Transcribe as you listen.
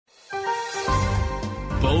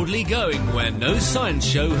Boldly going where no science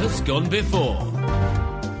show has gone before.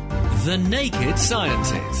 The Naked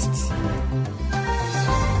Scientists.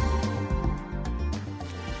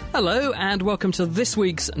 Hello and welcome to this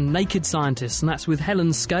week's Naked Scientists, and that's with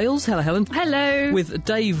Helen Scales. Hello, Helen. Hello. With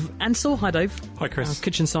Dave Ansell. Hi, Dave. Hi, Chris.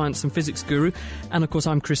 Kitchen science and physics guru. And, of course,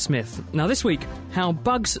 I'm Chris Smith. Now, this week, how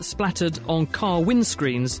bugs splattered on car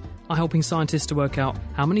windscreens are helping scientists to work out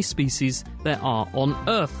how many species there are on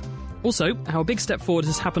Earth. Also, how a big step forward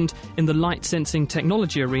has happened in the light-sensing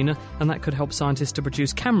technology arena, and that could help scientists to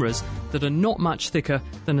produce cameras that are not much thicker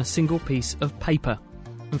than a single piece of paper.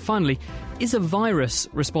 And finally, is a virus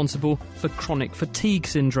responsible for chronic fatigue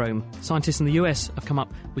syndrome? Scientists in the US have come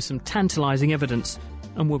up with some tantalising evidence,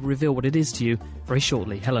 and we'll reveal what it is to you very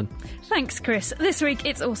shortly. Helen. Thanks, Chris. This week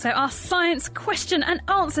it's also our science question and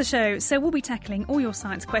answer show, so we'll be tackling all your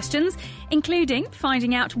science questions, including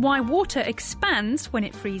finding out why water expands when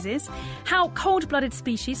it freezes, how cold-blooded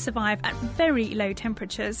species survive at very low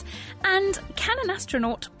temperatures, and can an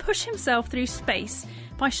astronaut push himself through space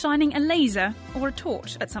by shining a laser or a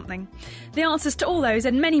torch at something? The answers to all those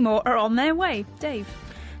and many more are on their way. Dave.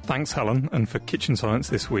 Thanks, Helen. And for kitchen science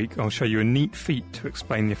this week, I'll show you a neat feat to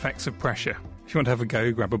explain the effects of pressure. If you want to have a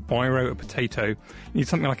go, grab a biro, a potato. You need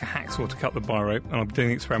something like a hacksaw to cut the biro, and I'll be doing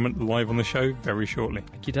the experiment live on the show very shortly.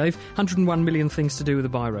 Thank you, Dave. 101 million things to do with a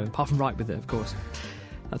biro, apart from write with it, of course.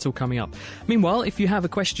 That's all coming up. Meanwhile, if you have a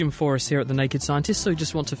question for us here at The Naked Scientist, so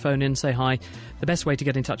just want to phone in, say hi, the best way to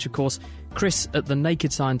get in touch, of course,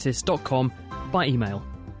 chris@thenakedscientist.com by email.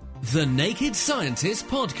 The Naked Scientist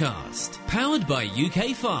Podcast, powered by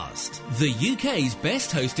UK Fast, the UK's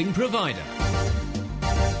best hosting provider.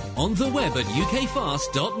 On the web at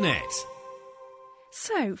ukfast.net.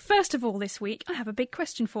 So, first of all this week, I have a big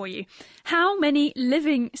question for you. How many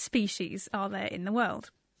living species are there in the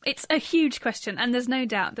world? It's a huge question, and there's no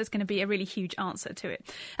doubt there's going to be a really huge answer to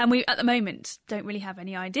it. And we, at the moment, don't really have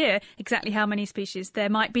any idea exactly how many species there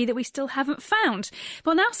might be that we still haven't found.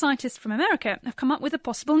 Well, now scientists from America have come up with a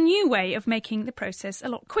possible new way of making the process a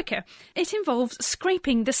lot quicker. It involves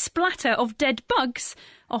scraping the splatter of dead bugs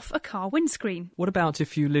off a car windscreen. What about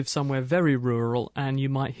if you live somewhere very rural and you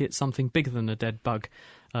might hit something bigger than a dead bug?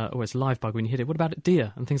 Or it's a live bug when you hit it. What about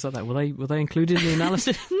deer and things like that? Were they included in the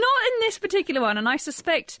analysis? Not in this particular one, and I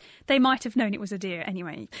suspect they might have known it was a deer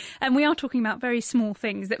anyway. And we are talking about very small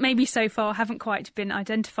things that maybe so far haven't quite been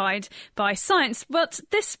identified by science. But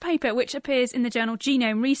this paper, which appears in the journal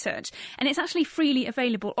Genome Research, and it's actually freely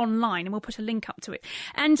available online, and we'll put a link up to it.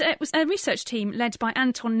 And it was a research team led by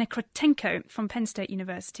Anton Nekrotenko from Penn State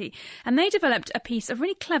University, and they developed a piece of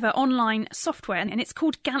really clever online software, and it's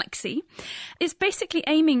called Galaxy. It's basically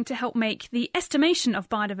aiming to help make the estimation of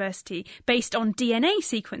biodiversity based on DNA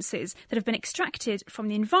sequences that have been extracted from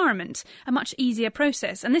the environment a much easier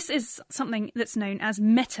process. And this is something that's known as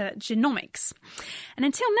metagenomics. And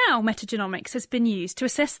until now, metagenomics has been used to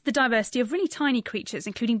assess the diversity of really tiny creatures,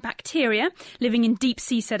 including bacteria living in deep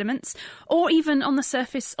sea sediments, or even on the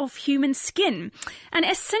surface of human skin. And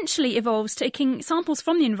it essentially involves taking samples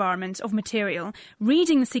from the environment of material,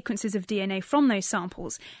 reading the sequences of DNA from those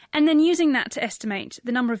samples, and then using that to estimate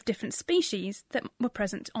the number of different species that were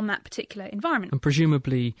present on that particular environment. And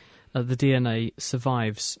presumably the DNA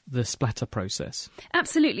survives the splatter process.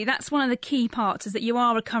 Absolutely. That's one of the key parts, is that you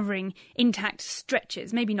are recovering intact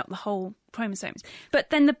stretches, maybe not the whole chromosomes. But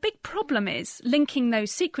then the big problem is linking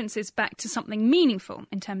those sequences back to something meaningful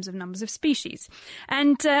in terms of numbers of species.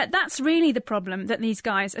 And that's really the problem that these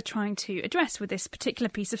guys are trying to address with this particular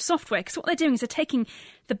piece of software, because what they're doing is they're taking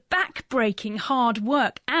the back-breaking hard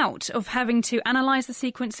work out of having to analyse the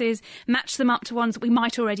sequences, match them up to ones that we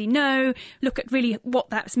might already know, look at really what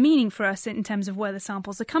that's meaning for us in terms of where the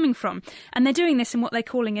samples are coming from. And they're doing this in what they're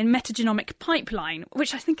calling a metagenomic pipeline,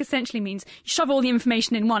 which I think essentially means you shove all the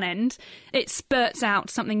information in one end, it spurts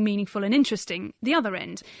out something meaningful and interesting the other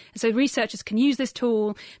end. So researchers can use this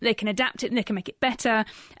tool, they can adapt it and they can make it better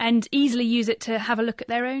and easily use it to have a look at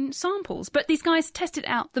their own samples. But these guys tested it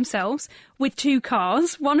out themselves with 2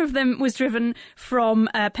 cars. One of them was driven from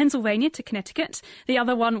Pennsylvania to Connecticut, the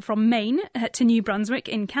other one from Maine to New Brunswick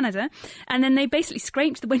in Canada. And then they basically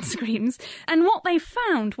scraped the windscreens. And what they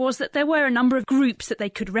found was that there were a number of groups that they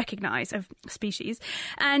could recognise of species.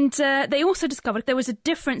 And they also discovered there was a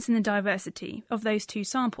difference in the diversity diversity of those two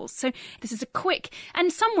samples. So this is a quick and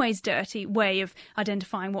in some ways dirty way of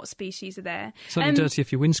identifying what species are there. Certainly dirty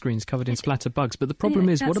if your windscreen's covered in splattered bugs. But the problem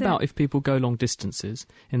is, what about if people go long distances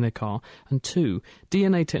in their car? And two,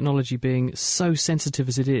 DNA technology being so sensitive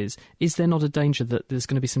as it is there not a danger that there's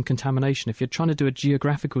going to be some contamination? If you're trying to do a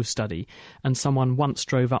geographical study and someone once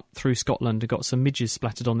drove up through Scotland and got some midges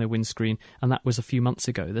splattered on their windscreen, and that was a few months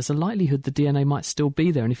ago, there's a likelihood the DNA might still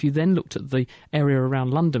be there. And if you then looked at the area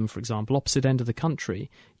around London, for example, opposite end of the country,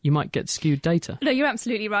 you might get skewed data. No, you're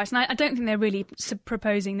absolutely right. And I don't think they're really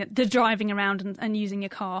proposing that the driving around and using your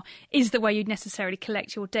car is the way you'd necessarily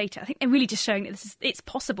collect your data. I think they're really just showing that it's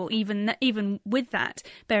possible, even with that,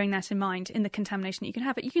 bearing that in mind, in the contamination that you can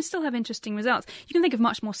have. But you can still have interesting results. You can think of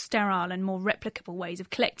much more sterile and more replicable ways of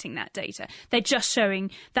collecting that data. They're just showing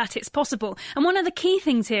that it's possible. And one of the key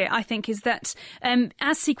things here, I think, is that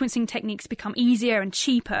as sequencing techniques become easier and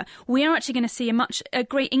cheaper, we are actually going to see a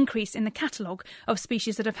great increase in the catalogue of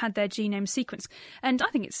species that have had their genome sequenced. And I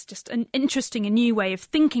think it's just an interesting and new way of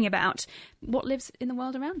thinking about what lives in the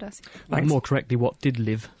world around us. Or more correctly, what did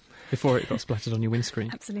live before it got splattered on your windscreen.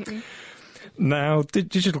 Absolutely. Now,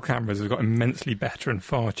 digital cameras have got immensely better and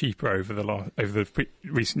far cheaper over the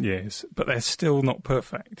recent years, but they're still not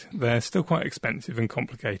perfect. They're still quite expensive and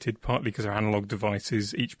complicated, partly because they're analogue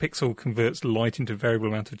devices. Each pixel converts light into a variable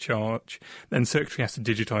amount of charge. Then circuitry has to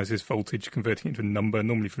digitise this voltage, converting it into a number,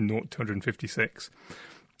 normally from 0 to 256.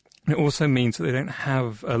 It also means that they don't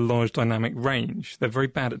have a large dynamic range. They're very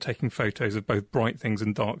bad at taking photos of both bright things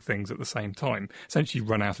and dark things at the same time. Essentially, you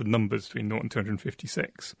run out of numbers between 0 and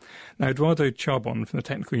 256. Now, Eduardo Charbon from the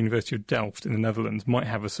Technical University of Delft in the Netherlands might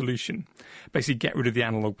have a solution. Basically, get rid of the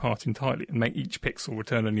analogue part entirely and make each pixel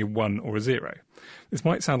return only a 1 or a 0. This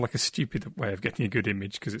might sound like a stupid way of getting a good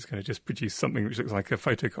image because it's going to just produce something which looks like a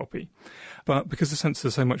photocopy. But because the sensors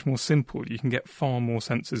are so much more simple, you can get far more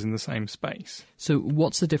sensors in the same space. So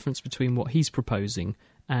what's the difference between what he's proposing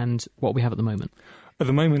and what we have at the moment? At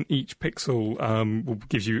the moment, each pixel will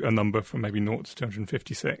give you a number from maybe 0 to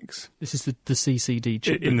 256. This is the CCD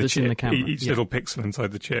chip in the camera. Each little pixel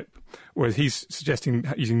inside the chip. Whereas he's suggesting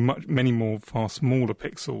using many more far smaller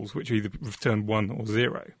pixels, which either return 1 or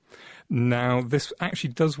 0. Now, this actually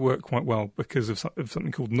does work quite well because of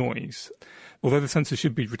something called noise. Although the sensor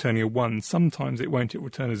should be returning a 1, sometimes it won't. It will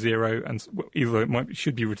return a 0, and either it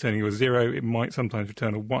should be returning a 0, it might sometimes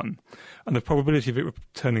return a 1. And the probability of it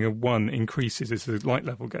returning a 1 increases as the light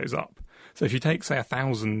level goes up. So if you take, say,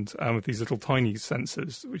 1,000 of these little tiny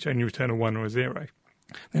sensors, which only return a 1 or a 0,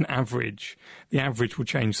 then the average will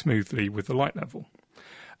change smoothly with the light level.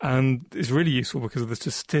 And it's really useful because of the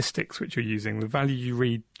statistics which you're using. The value you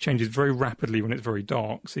read changes very rapidly when it's very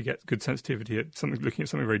dark, so you get good sensitivity at looking at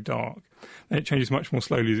something very dark. Then it changes much more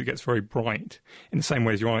slowly as it gets very bright, in the same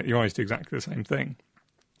way as your eyes do exactly the same thing.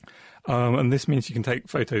 And this means you can take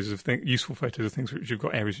photos of useful photos of things which have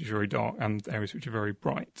got areas which are very dark and areas which are very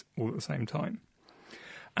bright all at the same time.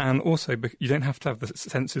 And also, you don't have to have the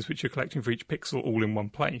sensors which you're collecting for each pixel all in one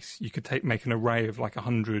place. You could make an array of like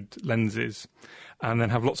 100 lenses and then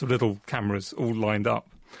have lots of little cameras all lined up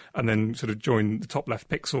and then sort of join the top left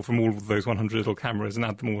pixel from all of those 100 little cameras and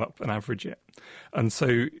add them all up and average it. And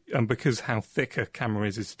so, because how thick a camera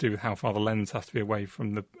is to do with how far the lens has to be away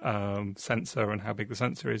from the sensor and how big the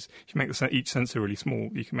sensor is, if you make each sensor really small,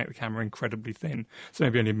 you can make the camera incredibly thin, so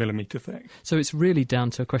maybe only a millimetre thick. So it's really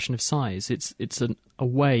down to a question of size. It's a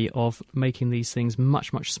way of making these things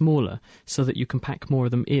much, much smaller so that you can pack more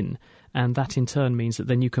of them in. And that in turn means that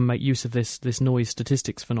then you can make use of this noise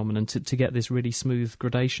statistics phenomenon to get this really smooth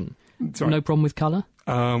gradation. Right. No problem with colour?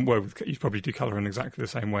 Well, you probably do colour in exactly the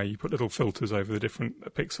same way. You put little filters over the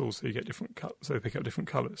different pixels so you get so they pick up different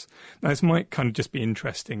colours. Now, this might kind of just be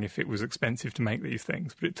interesting if it was expensive to make these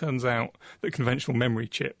things, but it turns out that conventional memory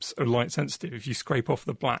chips are light sensitive. If you scrape off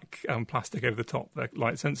the black plastic over the top, they're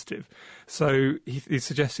light sensitive. So he's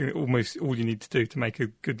suggesting that almost all you need to do to make a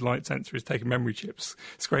good light sensor is take a memory chip,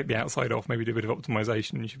 scrape the outside off, maybe do a bit of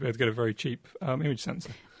optimization, and you should be able to get a very cheap image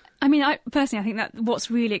sensor. I mean, I think that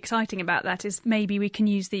what's really exciting about that is maybe we can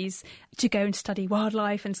use these to go and study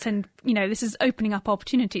wildlife and send, this is opening up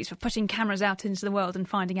opportunities for putting cameras out into the world and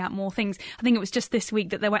finding out more things. I think it was just this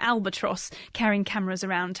week that there were albatross carrying cameras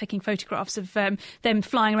around, taking photographs of them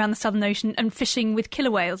flying around the Southern Ocean and fishing with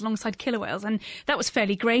killer whales, alongside killer whales. And that was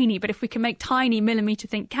fairly grainy, but if we can make tiny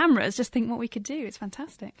millimetre-thick cameras, just think what we could do. It's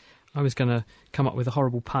fantastic. I was going to come up with a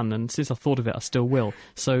horrible pun, and since I thought of it, I still will.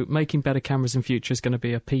 So making better cameras in future is going to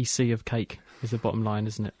be a PC of cake, is the bottom line,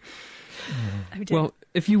 isn't it? Oh, well,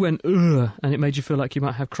 if you went, ugh, and it made you feel like you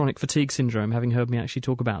might have chronic fatigue syndrome, having heard me actually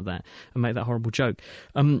talk about that and make that horrible joke,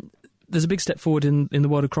 There's a big step forward in the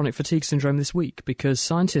world of chronic fatigue syndrome this week, because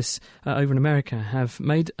scientists over in America have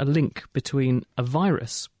made a link between a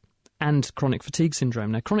virus and chronic fatigue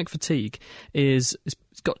syndrome. Now, chronic fatigue it's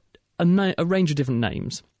got a range of different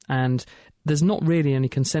names, and there's not really any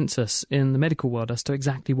consensus in the medical world as to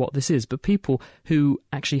exactly what this is, but people who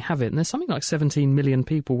actually have it, and there's something like 17 million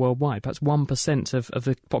people worldwide, perhaps 1% of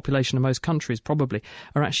the population of most countries probably,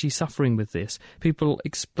 are actually suffering with this. People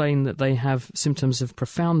explain that they have symptoms of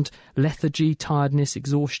profound lethargy, tiredness,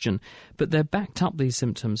 exhaustion, but they're backed up, these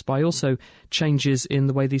symptoms, by also changes in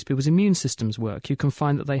the way these people's immune systems work. You can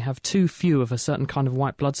find that they have too few of a certain kind of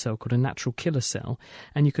white blood cell called a natural killer cell,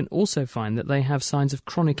 and you can also find that they have signs of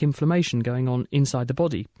chronic inflammation going on inside the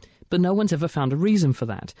body. But no one's ever found a reason for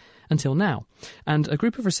that until now. And a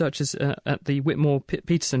group of researchers at the Whitmore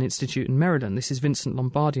Peterson Institute in Maryland, this is Vincent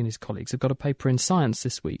Lombardi and his colleagues, have got a paper in Science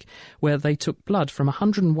this week where they took blood from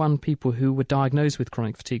 101 people who were diagnosed with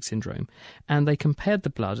chronic fatigue syndrome, and they compared the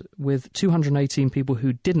blood with 218 people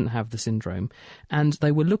who didn't have the syndrome, and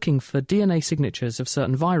they were looking for DNA signatures of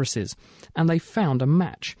certain viruses, and they found a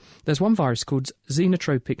match. There's one virus called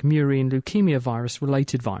xenotropic murine leukemia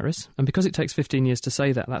virus-related virus, and because it takes 15 years to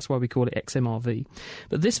say that, that's why we call it XMRV.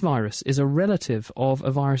 But this virus is a relative of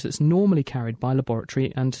a virus that's normally carried by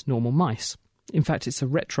laboratory and normal mice. In fact, it's a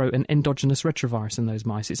an endogenous retrovirus in those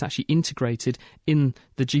mice. It's actually integrated in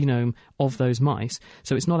the genome of those mice.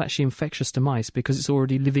 So it's not actually infectious to mice because it's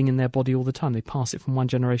already living in their body all the time. They pass it from one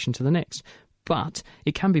generation to the next. But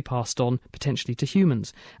it can be passed on potentially to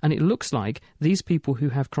humans. And it looks like these people who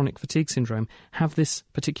have chronic fatigue syndrome have this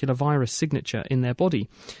particular virus signature in their body.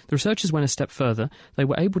 The researchers went a step further. They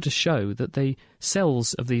were able to show that the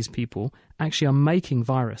cells of these people actually are making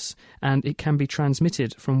virus, and it can be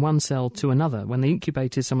transmitted from one cell to another. When they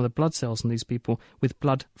incubated some of the blood cells in these people with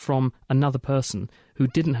blood from another person who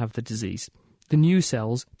didn't have the disease, the new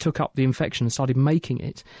cells took up the infection and started making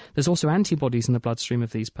it. There's also antibodies in the bloodstream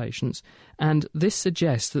of these patients, and this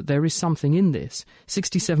suggests that there is something in this.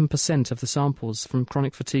 67% of the samples from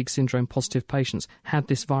chronic fatigue syndrome positive patients had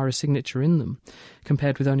this virus signature in them,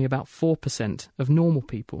 compared with only about 4% of normal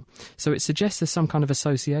people. So it suggests there's some kind of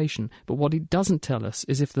association, but what it doesn't tell us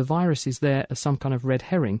is if the virus is there as some kind of red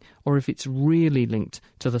herring or if it's really linked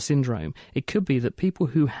to the syndrome. It could be that people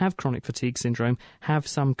who have chronic fatigue syndrome have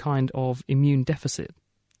some kind of immune deficit.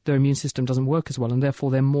 Their immune system doesn't work as well, and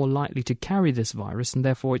therefore they're more likely to carry this virus, and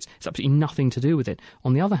therefore it's absolutely nothing to do with it.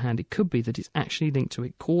 On the other hand, it could be that it's actually linked to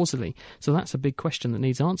it causally. So that's a big question that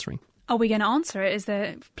needs answering. Are we going to answer it? Is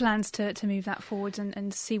there plans to move that forward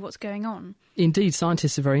and see what's going on? Indeed,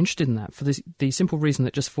 scientists are very interested in that for the simple reason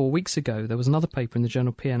that just 4 weeks ago there was another paper in the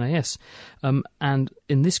journal PNAS, and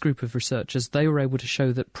in this group of researchers they were able to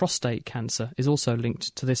show that prostate cancer is also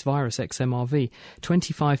linked to this virus XMRV.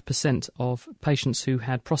 25% of patients who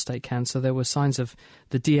had prostate cancer, there were signs of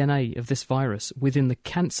the DNA of this virus within the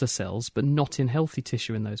cancer cells but not in healthy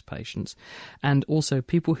tissue in those patients. And also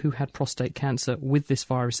people who had prostate cancer with this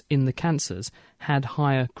virus in the cancers had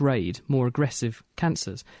higher grade, more aggressive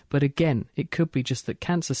cancers. But again, it could be just that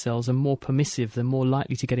cancer cells are more permissive, they're more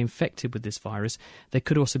likely to get infected with this virus. There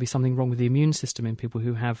could also be something wrong with the immune system in people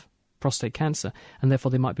who have prostate cancer, and therefore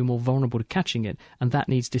they might be more vulnerable to catching it, and that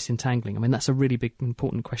needs disentangling. I mean, that's a really big,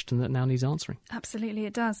 important question that now needs answering. Absolutely,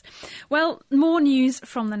 it does. Well, more news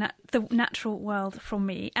from the natural world from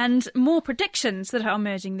me, and more predictions that are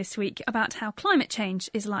emerging this week about how climate change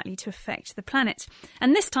is likely to affect the planet.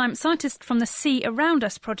 And this time, scientists from the Sea Around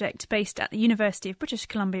Us project, based at the University of British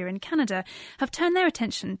Columbia in Canada, have turned their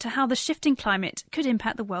attention to how the shifting climate could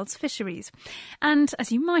impact the world's fisheries. And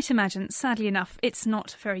as you might imagine, sadly enough, it's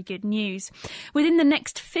not very good news. Within the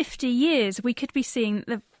next 50 years, we could be seeing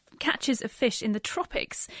the catches of fish in the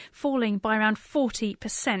tropics falling by around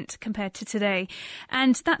 40% compared to today,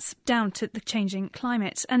 and that's down to the changing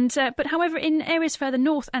climate. And but however, in areas further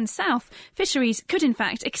north and south, fisheries could in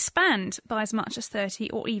fact expand by as much as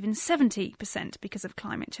 30 or even 70% because of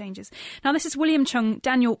climate changes. Now, this is William Chung,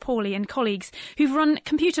 Daniel Pawley and colleagues who've run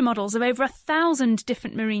computer models of over 1,000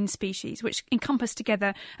 different marine species, which encompass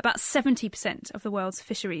together about 70% of the world's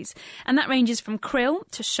fisheries. And that ranges from krill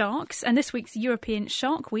to sharks, and this week's European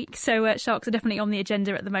Shark Week, so sharks are definitely on the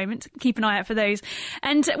agenda at the moment. Keep an eye out for those.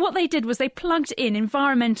 And what they did was they plugged in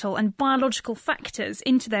environmental and biological factors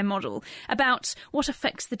into their model about what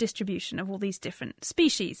affects the distribution of all these different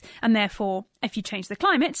species. And therefore, if you change the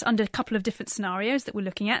climate under a couple of different scenarios that we're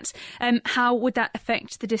looking at, how would that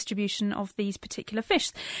affect the distribution of these particular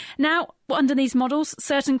fish? Now, under these models,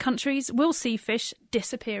 certain countries will see fish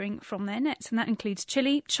disappearing from their nets, and that includes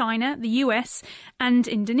Chile, China, the US and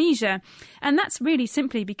Indonesia. And that's really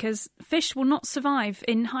simply because because fish will not survive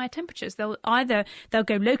in higher temperatures. They'll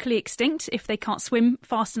go locally extinct if they can't swim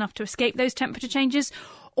fast enough to escape those temperature changes,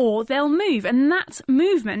 or they'll move. And that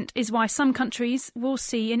movement is why some countries will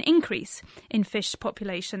see an increase in fish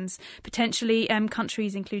populations. Potentially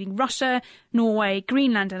countries including Russia, Norway,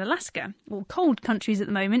 Greenland and Alaska, all cold countries at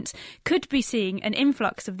the moment, could be seeing an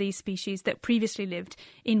influx of these species that previously lived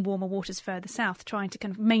in warmer waters further south, trying to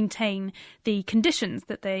kind of maintain the conditions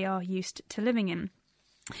that they are used to living in.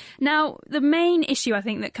 Now, the main issue, I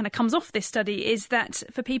think, that kind of comes off this study is that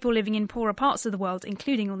for people living in poorer parts of the world,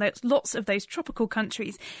 including lots of those tropical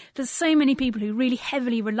countries, there's so many people who really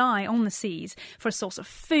heavily rely on the seas for a source of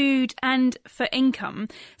food and for income.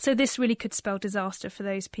 So this really could spell disaster for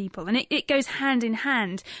those people. And it goes hand in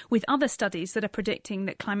hand with other studies that are predicting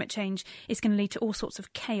that climate change is going to lead to all sorts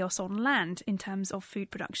of chaos on land in terms of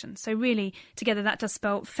food production. So really, together, that does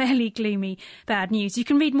spell fairly gloomy bad news. You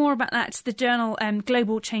can read more about that. The journal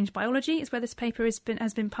Global Change Biology is where this paper has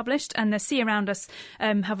been published, and the Sea Around Us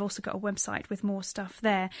have also got a website with more stuff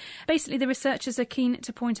there. Basically, the researchers are keen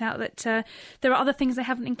to point out that there are other things they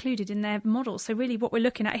haven't included in their models. So really what we're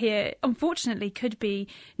looking at here, unfortunately, could be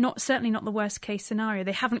certainly not the worst case scenario.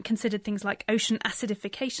 They haven't considered things like ocean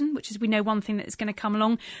acidification, which is, we know, one thing that is going to come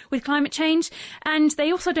along with climate change. And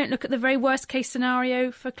they also don't look at the very worst case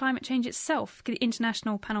scenario for climate change itself. The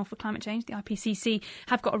International Panel for Climate Change, the IPCC,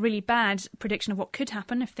 have got a really bad prediction of what could happen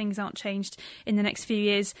if things aren't changed in the next few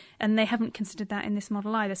years, and they haven't considered that in this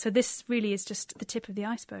model either. So this really is just the tip of the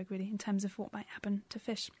iceberg, really, in terms of what might happen to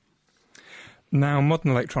fish. Now, modern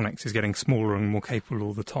electronics is getting smaller and more capable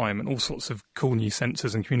all the time, and all sorts of cool new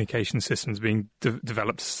sensors and communication systems being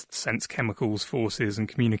developed to sense chemicals, forces, and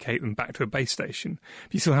communicate them back to a base station.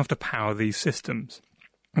 But you still have to power these systems.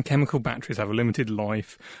 And chemical batteries have a limited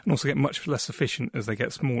life and also get much less efficient as they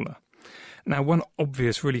get smaller. Now, one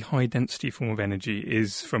obvious, really high-density form of energy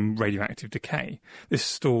is from radioactive decay. This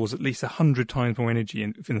stores at least 100 times more energy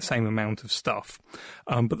in the same amount of stuff.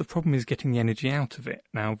 But the problem is getting the energy out of it.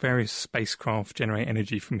 Now, various spacecraft generate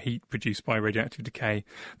energy from heat produced by radioactive decay.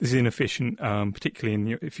 This is inefficient,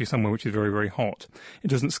 particularly if you're somewhere which is very, very hot. It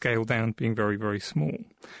doesn't scale down, being very, very small.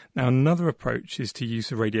 Now, another approach is to use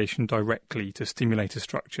the radiation directly to stimulate a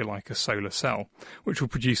structure like a solar cell, which will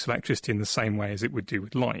produce electricity in the same way as it would do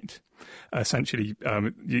with light. Essentially,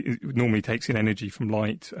 it normally takes in energy from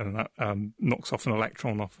light, and that knocks off an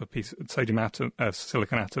electron off a piece of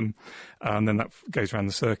silicon atom, and then that goes around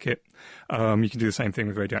the circuit. You can do the same thing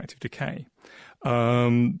with radioactive decay.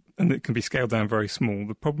 And it can be scaled down very small.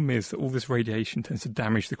 The problem is that all this radiation tends to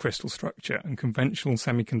damage the crystal structure, and conventional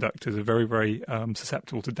semiconductors are very, very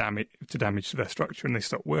susceptible to damage to their structure, and they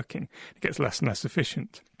stop working. It gets less and less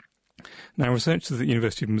efficient. Now, researchers at the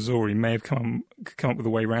University of Missouri may have come up with a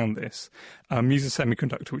way around this. Use a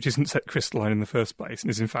semiconductor which isn't set crystalline in the first place and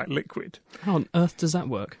is in fact liquid. How on earth does that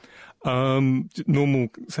work? Normal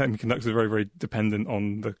semiconductors are very, very dependent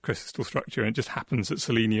on the crystal structure, and it just happens that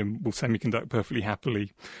selenium will semiconduct perfectly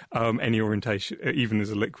happily any orientation, even as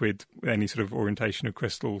a liquid, any sort of orientation of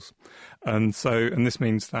crystals. And this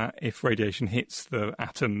means that if radiation hits the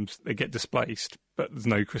atoms, they get displaced, but there's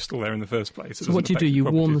no crystal there in the first place. So what do you do? You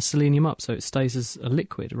warm the selenium up so it stays as a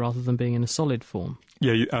liquid rather than being in a solid form?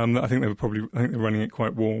 Yeah, I think they were running it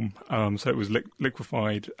quite warm, so it was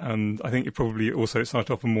liquefied, and I think it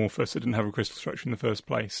started off amorphous. It didn't have a crystal structure in the first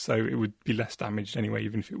place, so it would be less damaged anyway,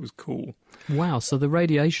 even if it was cool. Wow, so the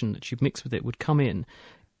radiation that you've mixed with it would come in,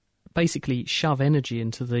 basically shove energy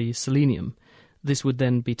into the selenium. This would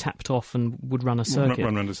then be tapped off and would run a circuit.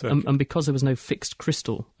 Run a circuit. And because there was no fixed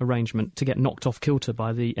crystal arrangement to get knocked off kilter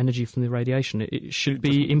by the energy from the radiation, it should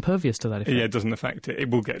be impervious to that effect. Yeah, it doesn't affect it. It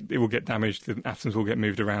will get damaged. The atoms will get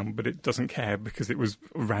moved around, but it doesn't care because it was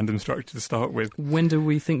a random structure to start with. When do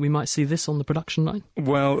we think we might see this on the production line?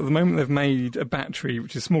 Well, at the moment they've made a battery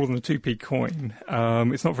which is smaller than a 2p coin.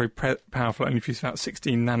 It's not very powerful. It only produces about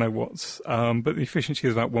 16 nanowatts, but the efficiency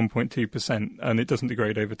is about 1.2%, and it doesn't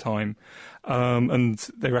degrade over time. And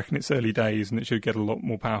they reckon it's early days and it should get a lot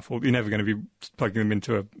more powerful. You're never going to be plugging them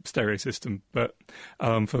into a stereo system, but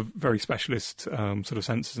for very specialist sort of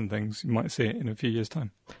sensors and things, you might see it in a few years'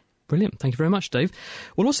 time. Brilliant. Thank you very much, Dave.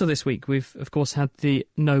 Well, also this week, we've, of course, had the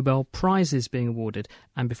Nobel Prizes being awarded,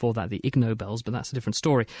 and before that, the Ig Nobels, but that's a different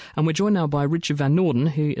story. And we're joined now by Richard Van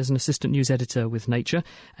Noorden, who is an assistant news editor with Nature,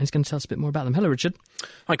 and he's going to tell us a bit more about them. Hello, Richard.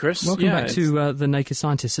 Hi, Chris. Welcome back to The Naked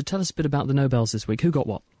Scientist. So tell us a bit about the Nobels this week. Who got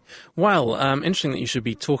what? Well, interesting that you should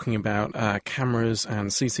be talking about cameras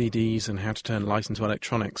and CCDs and how to turn light into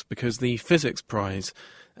electronics, because the Physics Prize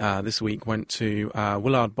this week went to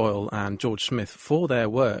Willard Boyle and George Smith for their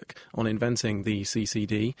work on inventing the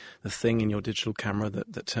CCD, the thing in your digital camera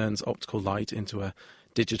that turns optical light into a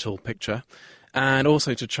digital picture. And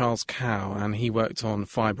also to Charles Cow, and he worked on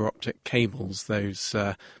fibre optic cables, those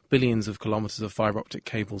billions of kilometres of fibre optic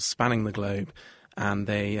cables spanning the globe, and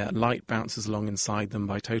light bounces along inside them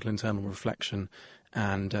by total internal reflection,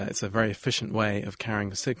 and it's a very efficient way of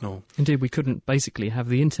carrying a signal. Indeed, we couldn't basically have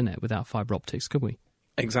the internet without fibre optics, could we?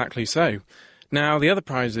 Exactly so. Now, the other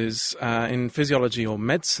prizes in physiology or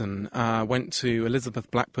medicine went to Elizabeth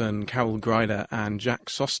Blackburn, Carol Greider and Jack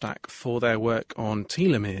Szostak for their work on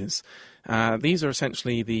telomeres. These are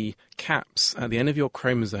essentially the caps at the end of your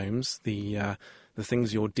chromosomes, the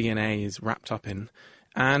things your DNA is wrapped up in,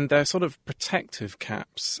 and they're sort of protective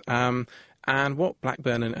caps. And what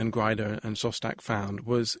Blackburn and Greider and Szostak found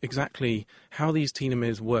was exactly how these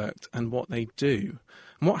telomeres worked and what they do.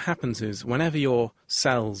 And what happens is, whenever your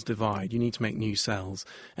cells divide, you need to make new cells,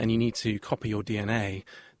 and you need to copy your DNA.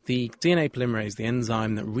 The DNA polymerase, the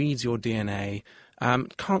enzyme that reads your DNA,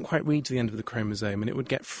 can't quite read to the end of the chromosome, and it would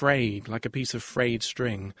get frayed, like a piece of frayed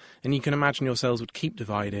string. And you can imagine your cells would keep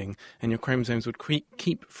dividing, and your chromosomes would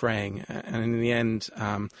keep fraying, and in the end,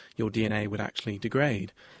 your DNA would actually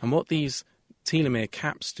degrade. And what these telomere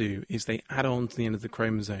caps do is they add on to the end of the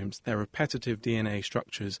chromosomes. They're repetitive DNA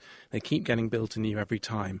structures. They keep getting built anew every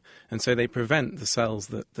time, and so they prevent the cells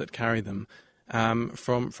that carry them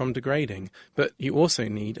from degrading. But you also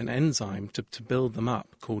need an enzyme to build them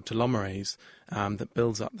up called telomerase that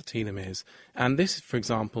builds up the telomeres. And this, for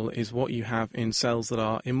example, is what you have in cells that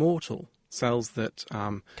are immortal. Cells that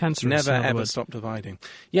never ever stop dividing.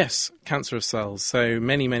 Yes, cancerous cells. So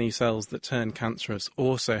many cells that turn cancerous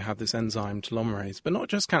also have this enzyme telomerase. But not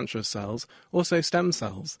just cancerous cells, also stem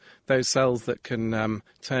cells. Those cells that can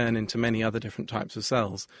turn into many other different types of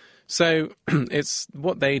cells. So it's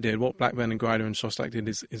what they did, what Blackburn and Greider and Szostak did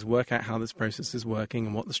is work out how this process is working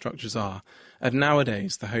and what the structures are. And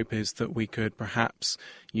nowadays, the hope is that we could perhaps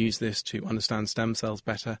use this to understand stem cells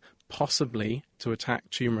better, possibly to attack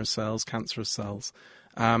tumorous cells, cancerous cells.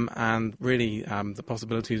 And really, the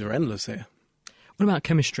possibilities are endless here. What about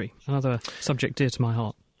chemistry? Another subject dear to my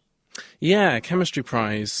heart. Yeah, chemistry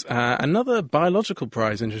prize. Another biological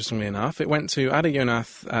prize, interestingly enough. It went to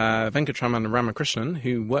Adeyonath Venkatraman Ramakrishnan,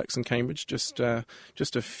 who works in Cambridge, just a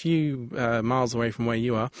few miles away from where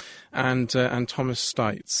you are, and Thomas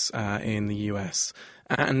Stites in the US.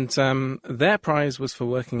 And their prize was for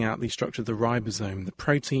working out the structure of the ribosome, the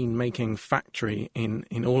protein-making factory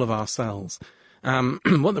in all of our cells. What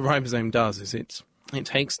the ribosome does is it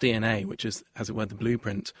takes DNA, which is, as it were, the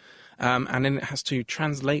blueprint, and then it has to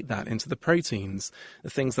translate that into the proteins, the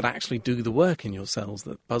things that actually do the work in your cells,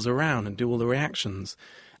 that buzz around and do all the reactions.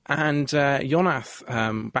 And Yonath,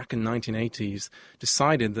 back in the 1980s,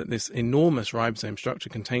 decided that this enormous ribosome structure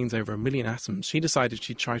contains over 1 million atoms. She decided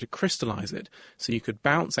she'd try to crystallize it so you could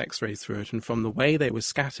bounce X-rays through it and from the way they were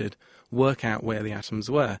scattered, work out where the atoms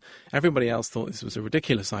were. Everybody else thought this was a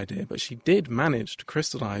ridiculous idea, but she did manage to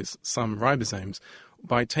crystallize some ribosomes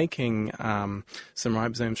by taking some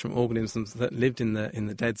ribosomes from organisms that lived in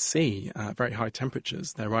the Dead Sea at very high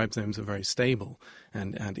temperatures. Their ribosomes are very stable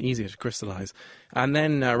and easier to crystallize. And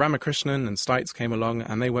then Ramakrishnan and Stites came along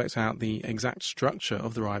and they worked out the exact structure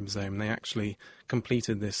of the ribosome. They actually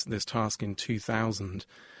completed this task in 2000.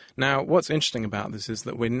 Now, what's interesting about this is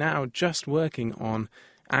that we're now just working on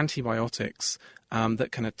antibiotics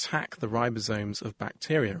that can attack the ribosomes of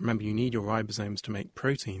bacteria. Remember, you need your ribosomes to make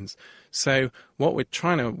proteins. So what we're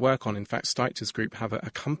trying to work on, in fact, Stites' group have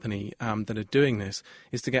a company that are doing this,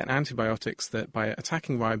 is to get antibiotics that, by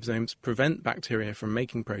attacking ribosomes, prevent bacteria from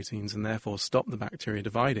making proteins and therefore stop the bacteria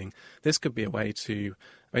dividing. This could be a way to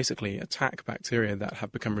basically attack bacteria that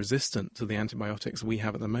have become resistant to the antibiotics we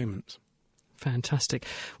have at the moment. Fantastic.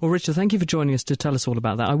 Well, Richard, thank you for joining us to tell us all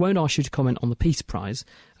about that. I won't ask you to comment on the Peace Prize,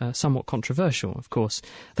 somewhat controversial, of course.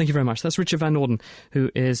 Thank you very much. That's Richard Van Norden,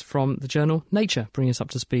 who is from the journal Nature, bringing us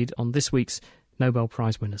up to speed on this week's Nobel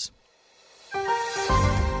Prize winners.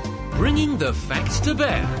 Bringing the facts to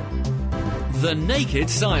bear. The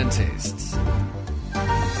Naked Scientists.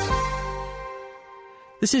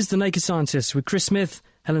 This is The Naked Scientists with Chris Smith,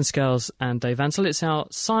 Helen Scales and Dave Ansell. It's our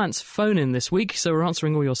science phone-in this week, so we're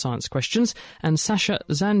answering all your science questions. And Sasha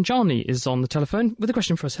Zanjani is on the telephone with a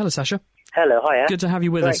question for us. Hello, Sasha. Hello, hiya. Good to have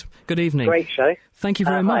you with us. Good evening. Great show. Thank you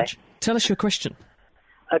very much. Tell us your question.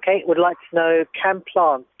 Okay, would like to know, can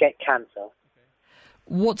plants get cancer?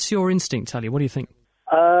 What's your instinct, Tally? What do you think?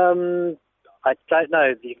 I don't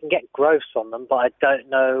know. You can get growths on them, but I don't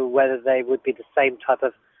know whether they would be the same type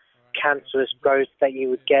of cancerous growth that you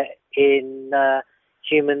would get in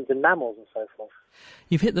humans and mammals and so forth.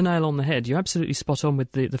 You've hit the nail on the head. You're absolutely spot on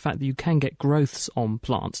with the fact that you can get growths on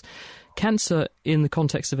plants. Cancer, in the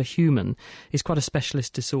context of a human, is quite a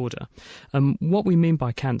specialist disorder. What we mean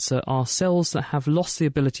by cancer are cells that have lost the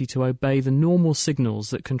ability to obey the normal signals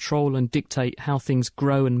that control and dictate how things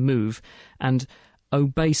grow and move, and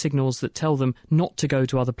obey signals that tell them not to go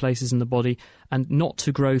to other places in the body and not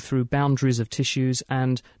to grow through boundaries of tissues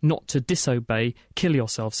and not to disobey kill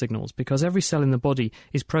yourself signals, because every cell in the body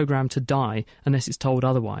is programmed to die unless it's told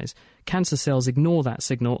otherwise. Cancer cells ignore that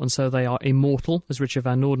signal, and so they are immortal, as Richard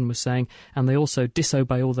Van Noorden was saying, and they also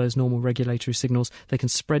disobey all those normal regulatory signals. They can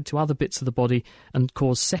spread to other bits of the body and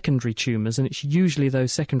cause secondary tumours, and it's usually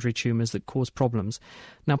those secondary tumours that cause problems.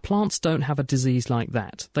 Now, plants don't have a disease like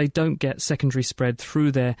that. They don't get secondary spread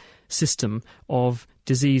through their system of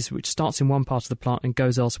disease which starts in one part of the plant and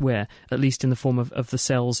goes elsewhere, at least in the form of the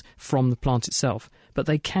cells from the plant itself. But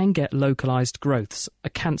they can get localised growths, a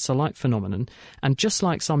cancer-like phenomenon, and just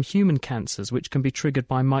like some human cancers which can be triggered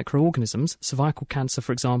by microorganisms, cervical cancer,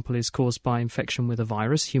 for example, is caused by infection with a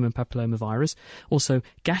virus, human papillomavirus. Also,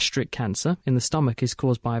 gastric cancer in the stomach is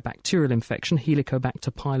caused by a bacterial infection.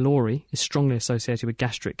 Helicobacter pylori is strongly associated with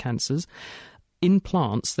gastric cancers. In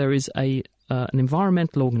plants, there is an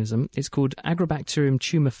environmental organism. It's called Agrobacterium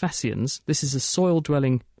tumefaciens. This is a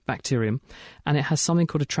soil-dwelling bacterium, and it has something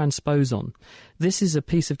called a transposon. This is a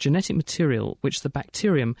piece of genetic material which the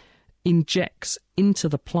bacterium injects into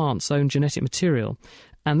the plant's own genetic material,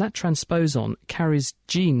 and that transposon carries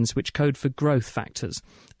genes which code for growth factors,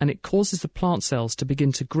 and it causes the plant cells to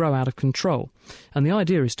begin to grow out of control. And the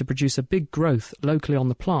idea is to produce a big growth locally on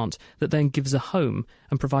the plant that then gives a home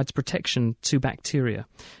and provides protection to bacteria.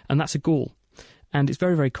 And that's a gall. And it's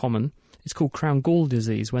very, very common. It's called crown gall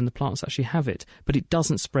disease when the plants actually have it, but it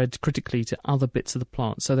doesn't spread critically to other bits of the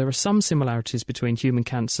plant. So there are some similarities between human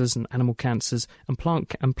cancers and animal cancers and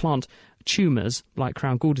plant tumours like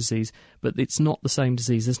crown gall disease, but it's not the same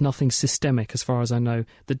disease. There's nothing systemic, as far as I know,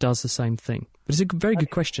 that does the same thing. But it's a very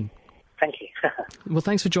good question. Thank you. Well,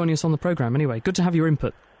 thanks for joining us on the programme anyway. Good to have your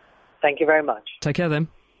input. Thank you very much. Take care then.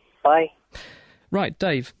 Bye. Right,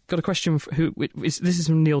 Dave, got a question. This is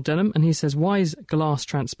from Neil Denham, and he says, why is glass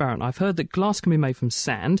transparent? I've heard that glass can be made from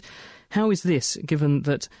sand. How is this, given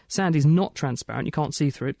that sand is not transparent, you can't see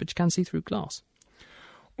through it, but you can see through glass?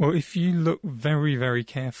 Well, if you look very, very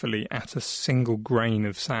carefully at a single grain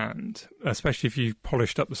of sand, especially if you've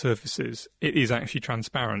polished up the surfaces, it is actually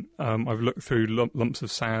transparent. I've looked through lumps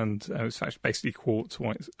of sand. It's actually basically quartz,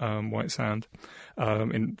 white sand,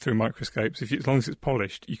 through microscopes. As long as it's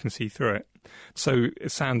polished, you can see through it. So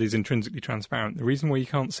sand is intrinsically transparent. The reason why you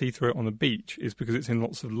can't see through it on the beach is because it's in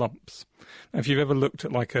lots of lumps. Now, if you've ever looked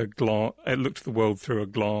at looked at the world through a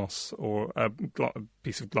glass or a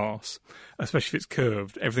piece of glass, especially if it's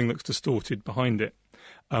curved, everything looks distorted behind it.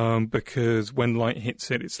 Because when light hits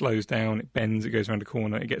it, it slows down, it bends, it goes around a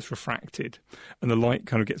corner, it gets refracted, and the light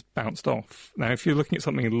kind of gets bounced off. Now, if you're looking at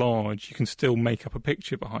something large, you can still make up a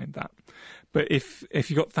picture behind that. But if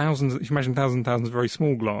you've got thousands, if you imagine thousands and thousands of very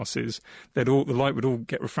small glasses, the light would all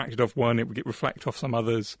get refracted off one, it would get reflected off some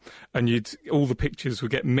others, and all the pictures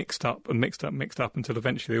would get mixed up until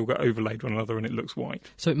eventually they all get overlaid one another and it looks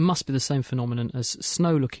white. So it must be the same phenomenon as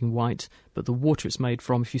snow looking white, but the water it's made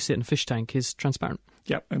from, if you sit in a fish tank, is transparent.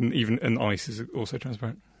 Yeah, and ice is also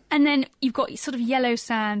transparent. And then you've got sort of yellow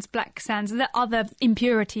sands, black sands. Are there other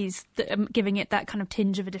impurities that are giving it that kind of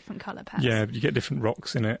tinge of a different colour, perhaps? Yeah, you get different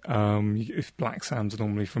rocks in it. If black sands are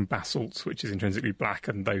normally from basalts, which is intrinsically black,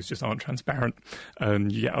 and those just aren't transparent.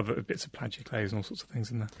 And you get other bits of plagioclase and all sorts of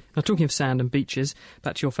things in there. Now, talking of sand and beaches,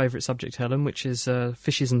 back to your favourite subject, Helen, which is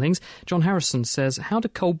fishes and things. John Harrison says, how do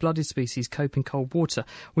cold-blooded species cope in cold water?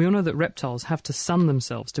 We all know that reptiles have to sun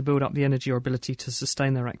themselves to build up the energy or ability to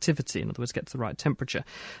sustain their activity, in other words, get to the right temperature.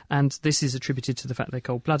 And this is attributed to the fact they're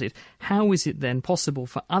cold-blooded. How is it then possible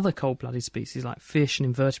for other cold-blooded species like fish and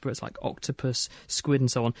invertebrates like octopus, squid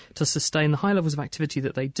and so on to sustain the high levels of activity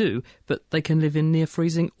that they do, but they can live in near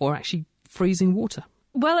freezing or actually freezing water?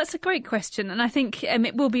 Well, that's a great question, and I think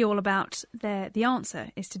it will be all about the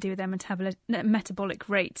answer is to do with their metabolic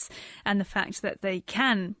rates and the fact that they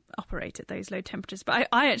can operate at those low temperatures. But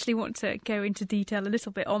I actually want to go into detail a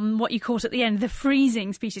little bit on what you caught at the end, the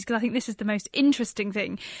freezing species, because I think this is the most interesting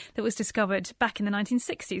thing that was discovered back in the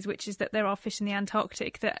 1960s, which is that there are fish in the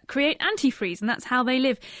Antarctic that create antifreeze, and that's how they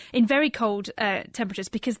live in very cold temperatures,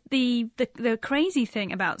 because the crazy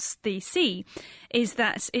thing about the sea is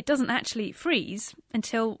that it doesn't actually freeze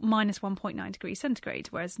until minus 1.9 degrees centigrade,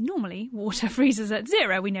 whereas normally water freezes at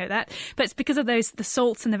 0, we know that. But it's because of the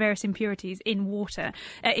salts and the various impurities in water,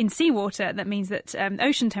 in seawater, that means that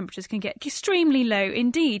ocean temperatures can get extremely low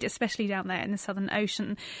indeed, especially down there in the Southern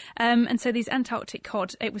Ocean. And so these Antarctic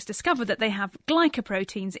cod, it was discovered that they have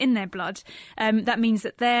glycoproteins in their blood. That means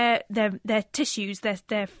that their tissues,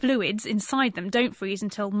 their fluids inside them don't freeze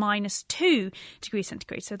until -2 degrees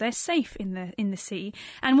centigrade. So they're safe in the sea.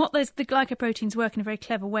 And the glycoproteins work in a very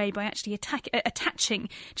clever way by actually attaching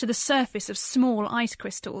to the surface of small ice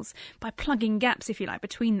crystals by plugging gaps, if you like,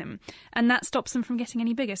 between them. And that stops them from getting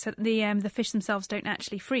any bigger. So the fish themselves don't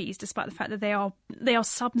actually freeze, despite the fact that they are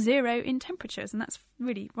sub-zero in temperatures. And that's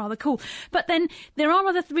really rather cool. But then there are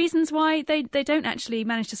other reasons why they don't actually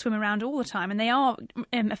manage to swim around all the time. And they are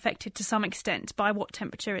affected to some extent by what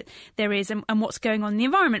temperature there is and what's going on in the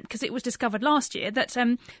environment. Because it was discovered last year that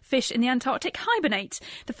fish in the Antarctic hibernate.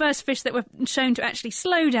 The first fish that were shown to actually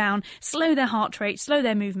slow down, slow their heart rate, slow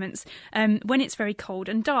their movements when it's very cold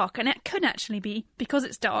and dark. And it could actually be because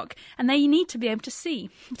it's dark and they need to be able to see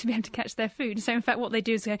to be able to catch their food. So in fact what they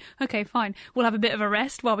do is go, OK, fine, we'll have a bit of a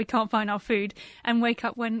rest while we can't find our food and wake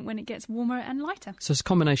up when it gets warmer and lighter. So it's a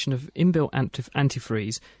combination of inbuilt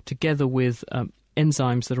antifreeze together with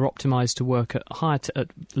enzymes that are optimised to work at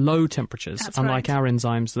low temperatures. That's unlike right. our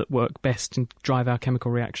enzymes that work best and drive our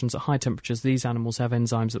chemical reactions at high temperatures. These animals have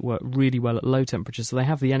enzymes that work really well at low temperatures, so they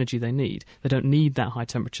have the energy they need. They don't need that high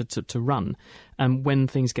temperature to run. And when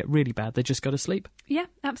things get really bad, they just go to sleep. Yeah,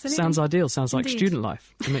 absolutely. Sounds ideal. Sounds like Indeed. student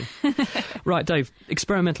life to me. Right, Dave,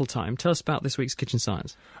 experimental time. Tell us about this week's Kitchen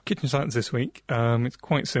Science. Kitchen Science this week, it's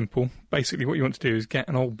quite simple. Basically, what you want to do is get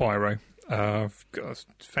an old biro. I've got a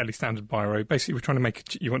fairly standard biro. Basically, we're trying to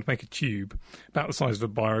you want to make a tube about the size of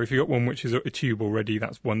a biro. If you've got one which is a tube already,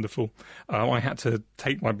 that's wonderful. I had to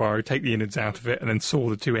take my biro, take the innards out of it, and then saw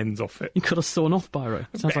the two ends off it. You could have sawn off biro.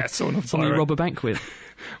 Sounds like sawn-off something you biro. rob a bank with.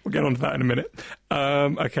 We'll get on to that in a minute.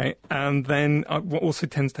 Okay, and then what also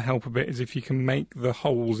tends to help a bit is if you can make the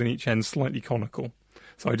holes in each end slightly conical.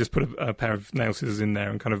 So I just put a pair of nail scissors in there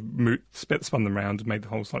and kind of spun them round and made the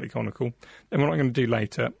hole slightly conical. Then what I'm going to do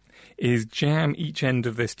later is jam each end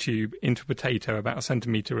of this tube into a potato about 1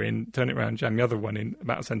 centimetre in, turn it around, jam the other one in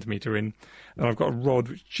about 1 centimetre in, and I've got a rod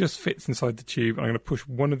which just fits inside the tube, and I'm going to push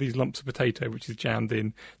one of these lumps of potato, which is jammed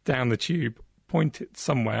in, down the tube, point it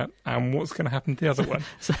somewhere, and what's going to happen to the other one?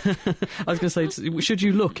 So, I was going to say, should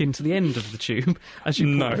you look into the end of the tube as you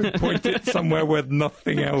point it somewhere where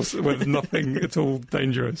nothing else, where there's nothing at all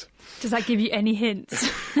dangerous. Does that give you any hints?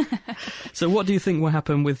 So what do you think will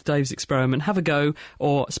happen with Dave's experiment? Have a go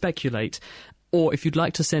or speculate. Or if you'd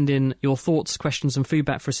like to send in your thoughts, questions and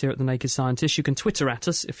feedback for us here at The Naked Scientist, you can Twitter at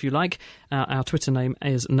us if you like. Our Twitter name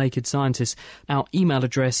is Naked Scientist. Our email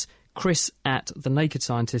address,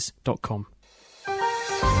 chris@thenakedscientist.com.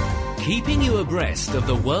 Keeping you abreast of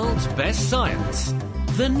the world's best science.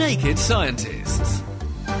 The Naked Scientists.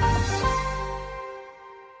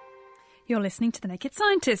 You're listening to The Naked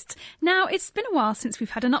Scientists. Now, it's been a while since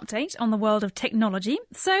we've had an update on the world of technology,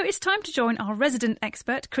 so it's time to join our resident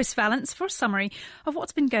expert, Chris Vallance, for a summary of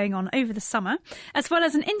what's been going on over the summer, as well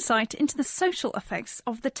as an insight into the social effects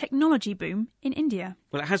of the technology boom in India.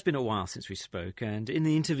 Well, it has been a while since we spoke, and in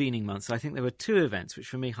the intervening months, I think there were two events which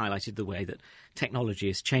for me highlighted the way that technology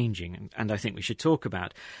is changing, and I think we should talk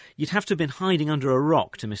about. You'd have to have been hiding under a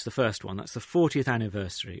rock to miss the first one. That's the 40th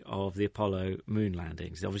anniversary of the Apollo moon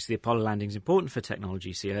landings. Obviously, the Apollo landing is important for technology.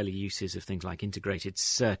 You see early uses of things like integrated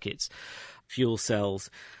circuits, fuel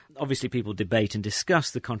cells. Obviously, people debate and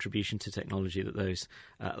discuss the contribution to technology that those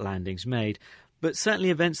landings made. But certainly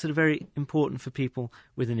events that are very important for people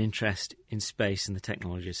with an interest in space and the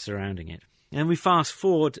technologies surrounding it. And we fast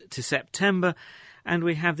forward to September, and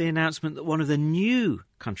we have the announcement that one of the new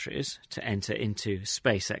countries to enter into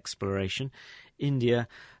space exploration, India,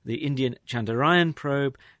 the Indian Chandrayaan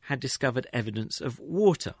probe, had discovered evidence of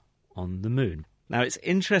water on the moon. Now, it's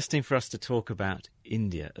interesting for us to talk about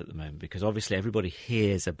India at the moment because obviously everybody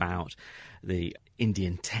hears about the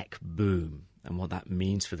Indian tech boom and what that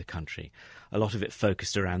means for the country. A lot of it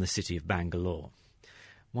focused around the city of Bangalore.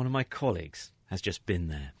 One of my colleagues has just been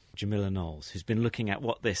there, Jamila Knowles, who's been looking at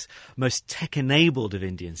what this most tech-enabled of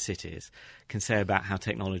Indian cities can say about how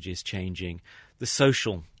technology is changing the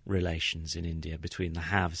social relations in India between the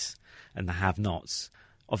haves and the have-nots.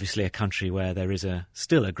 Obviously a country where there is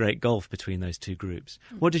still a great gulf between those two groups.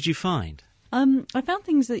 What did you find? I found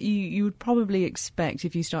things that you would probably expect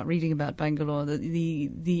if you start reading about Bangalore. That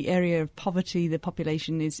the area of poverty, the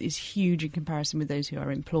population is huge in comparison with those who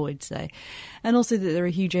are employed, say. And also that there are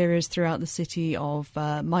huge areas throughout the city of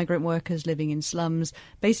migrant workers living in slums,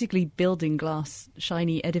 basically building glass,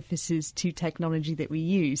 shiny edifices to technology that we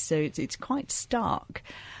use. So it's quite stark.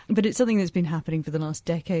 But it's something that's been happening for the last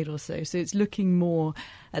decade or so. So it's looking more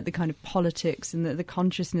at the kind of politics and the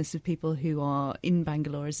consciousness of people who are in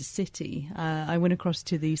Bangalore as a city. I went across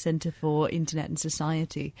to the Centre for Internet and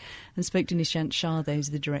Society and spoke to Nishant Shah, who's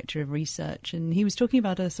the Director of Research, and he was talking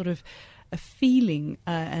about a sort of a feeling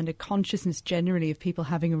and a consciousness generally of people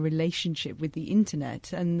having a relationship with the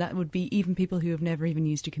internet, and that would be even people who have never even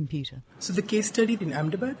used a computer. So the case study in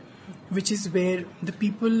Ahmedabad, which is where the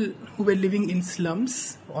people who were living in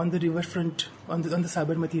slums on the riverfront, on the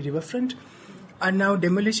Sabarmati riverfront, are now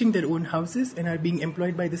demolishing their own houses and are being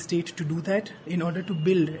employed by the state to do that in order to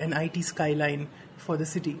build an IT skyline for the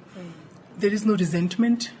city. There is no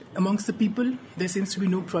resentment amongst the people. There seems to be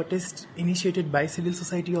no protest initiated by civil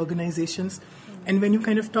society organizations. And when you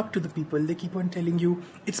kind of talk to the people, they keep on telling you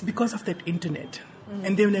it's because of that internet.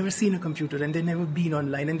 And they've never seen a computer and they've never been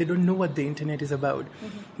online and they don't know what the internet is about.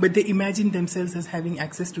 But they imagine themselves as having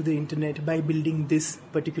access to the internet by building this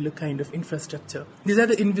particular kind of infrastructure. These are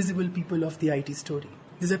the invisible people of the IT story.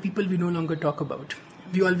 These are people we no longer talk about.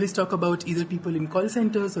 We always talk about either people in call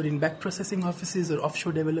centers or in back processing offices or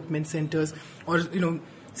offshore development centers or,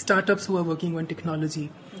 startups who are working on technology,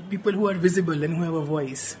 people who are visible and who have a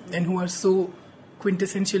voice and who are so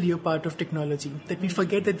quintessentially a part of technology that we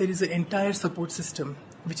forget that there is an entire support system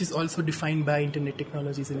which is also defined by internet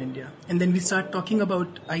technologies in India. And then we start talking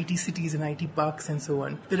about IT cities and IT parks and so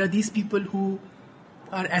on. There are these people who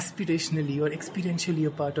are aspirationally or experientially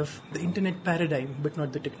a part of the internet paradigm, but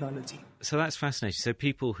not the technology. So that's fascinating. So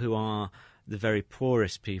people who are the very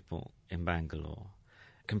poorest people in Bangalore,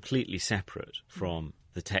 completely separate from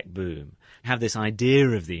the tech boom, have this idea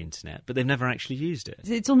of the internet, but they've never actually used it.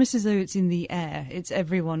 It's almost as though it's in the air. It's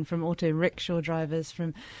everyone from auto rickshaw drivers,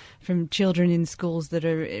 from children in schools that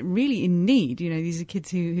are really in need. These are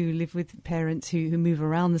kids who live with parents who move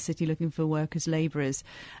around the city looking for work as labourers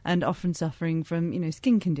and often suffering from,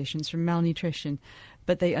 skin conditions, from malnutrition.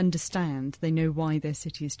 But they understand, they know why their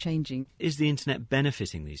city is changing. Is the internet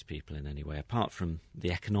benefiting these people in any way, apart from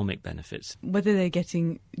the economic benefits? Whether they're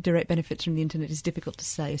getting direct benefits from the internet is difficult to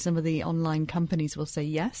say. Some of the online companies will say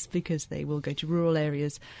yes, because they will go to rural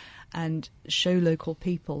areas and show local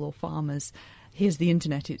people or farmers, here's the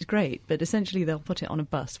internet, it's great, but essentially they'll put it on a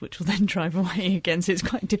bus, which will then drive away again, so it's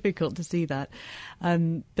quite difficult to see that.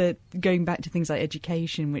 But going back to things like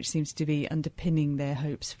education, which seems to be underpinning their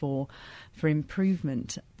hopes for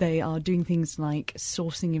improvement, they are doing things like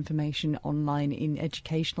sourcing information online in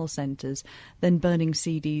educational centres, then burning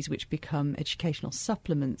CDs which become educational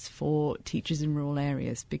supplements for teachers in rural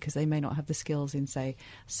areas, because they may not have the skills in, say,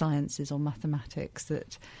 sciences or mathematics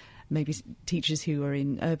that maybe teachers who are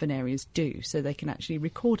in urban areas do, so they can actually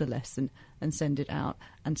record a lesson and send it out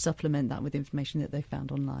and supplement that with information that they found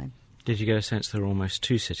online. Did you get a sense there were almost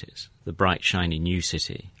two cities, the bright, shiny new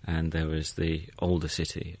city, and there was the older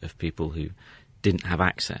city of people who didn't have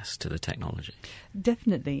access to the technology?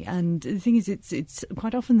 Definitely, and the thing is, it's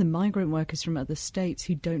quite often the migrant workers from other states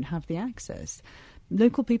who don't have the access.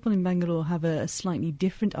 Local people in Bangalore have a slightly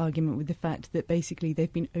different argument with the fact that basically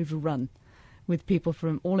they've been overrun with people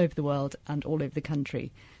from all over the world and all over the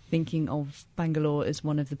country, thinking of Bangalore as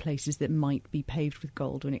one of the places that might be paved with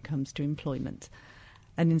gold when it comes to employment.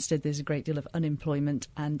 And instead there's a great deal of unemployment,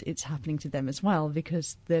 and it's happening to them as well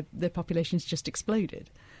because their population's just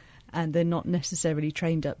exploded. And they're not necessarily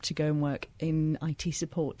trained up to go and work in IT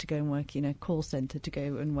support, to go and work in a call centre, to go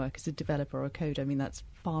and work as a developer or a coder. I mean, that's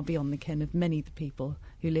far beyond the ken of many of the people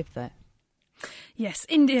who live there. Yes,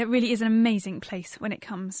 India really is an amazing place when it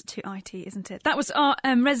comes to IT, isn't it? That was our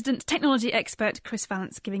resident technology expert, Chris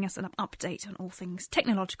Vallance, giving us an update on all things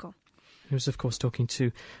technological. He was, of course, talking to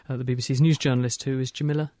the BBC's news journalist, who is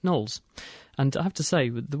Jamila Knowles. And I have to say,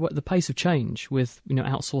 the pace of change with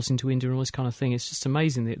outsourcing to India and all this kind of thing, it's just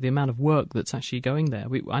amazing, the amount of work that's actually going there.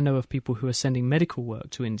 I know of people who are sending medical work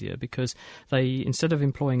to India because they, instead of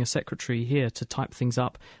employing a secretary here to type things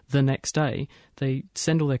up the next day, they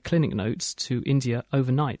send all their clinic notes to India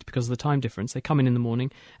overnight because of the time difference. They come in the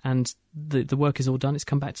morning and the work is all done. It's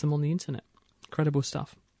come back to them on the internet. Incredible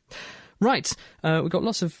stuff. Right, we've got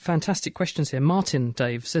lots of fantastic questions here. Martin,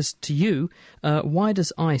 Dave, says to you, why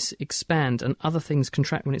does ice expand and other things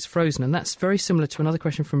contract when it's frozen? And that's very similar to another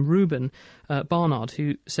question from Ruben Barnard,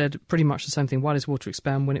 who said pretty much the same thing. Why does water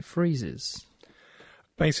expand when it freezes?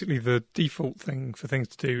 Basically, the default thing for things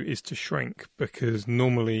to do is to shrink, because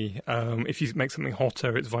normally if you make something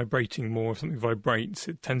hotter, it's vibrating more. If something vibrates,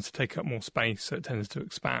 it tends to take up more space, so it tends to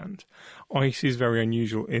expand. Ice is very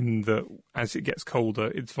unusual in that as it gets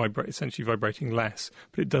colder, it's essentially vibrating less,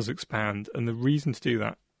 but it does expand. And the reason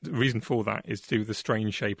for that is to do with the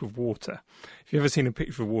strange shape of water. If If you've ever seen a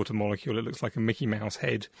picture of a water molecule, it looks like a Mickey Mouse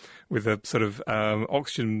head with a sort of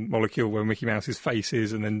oxygen molecule where Mickey Mouse's face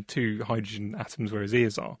is, and then 2 hydrogen atoms where his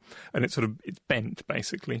ears are. And it's bent,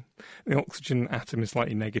 basically. The oxygen atom is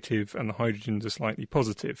slightly negative and the hydrogens are slightly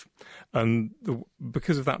positive. And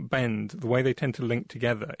because of that bend, the way they tend to link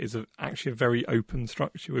together is actually a very open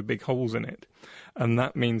structure with big holes in it. And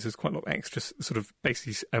that means there's quite a lot of extra sort of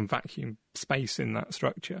basically vacuum space in that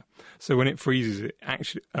structure. So when it freezes, it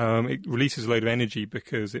actually it releases a load of energy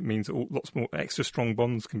because it means lots more extra strong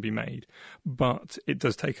bonds can be made, but it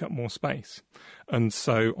does take up more space. And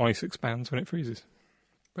so ice expands when it freezes.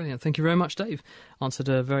 Brilliant. Thank you very much, Dave. Answered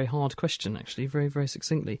a very hard question, actually, very, very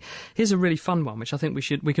succinctly. Here's a really fun one, which I think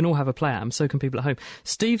we can all have a play at, and so can people at home.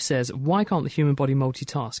 Steve says, why can't the human body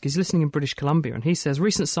multitask? He's listening in British Columbia, and he says,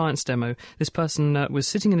 recent science demo, this person was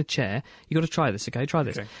sitting in a chair. You've got to try this, okay? Try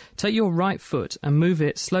this. Okay. Take your right foot and move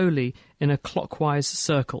it slowly in a clockwise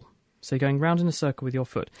circle. So you're going round in a circle with your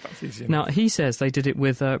foot. That's easy enough. Now, he says they did it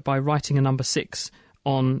with by writing a number 6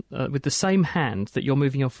 on with the same hand that you're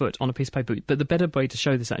moving your foot on a piece of paper. But the better way to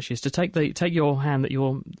show this actually is to take your hand that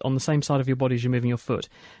you're on the same side of your body as you're moving your foot.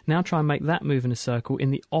 Now try and make that move in a circle in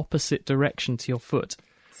the opposite direction to your foot.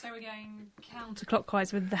 So we're going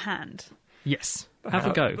counterclockwise with the hand. Yes. Have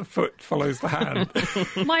a go. The foot follows the hand.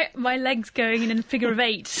 my leg's going in a figure of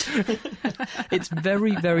 8. It's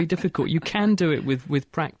very, very difficult. You can do it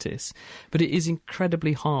with practice, but it is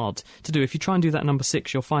incredibly hard to do. If you try and do that number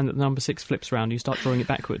 6, you'll find that the number 6 flips around and you start drawing it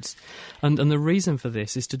backwards. And the reason for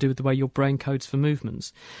this is to do with the way your brain codes for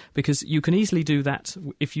movements. Because you can easily do that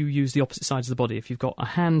if you use the opposite sides of the body. If you've got a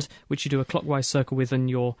hand which you do a clockwise circle with in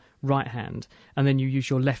your right hand, and then you use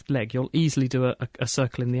your left leg, you'll easily do a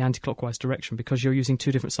circle in the anti-clockwise direction because you're using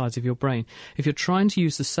 2 different sides of your brain. If you're trying to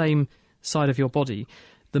use the same side of your body,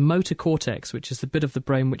 the motor cortex, which is the bit of the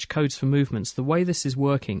brain which codes for movements, the way this is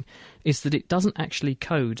working is that it doesn't actually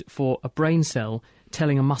code for a brain cell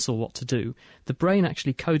telling a muscle what to do. The brain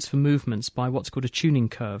actually codes for movements by what's called a tuning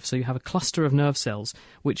curve. So you have a cluster of nerve cells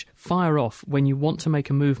which fire off when you want to make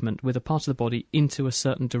a movement with a part of the body into a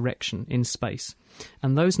certain direction in space.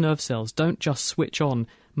 And those nerve cells don't just switch on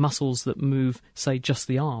muscles that move, say, just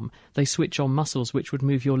the arm. They switch on muscles which would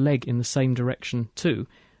move your leg in the same direction too,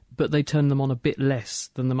 but they turn them on a bit less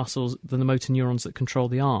than the motor neurons that control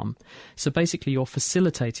the arm. So basically you're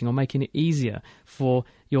facilitating or making it easier for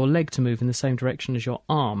your leg to move in the same direction as your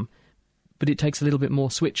arm, but it takes a little bit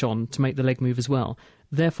more switch on to make the leg move as well.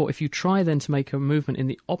 Therefore, if you try then to make a movement in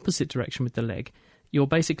the opposite direction with the leg, you're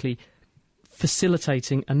basically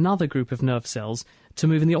facilitating another group of nerve cells to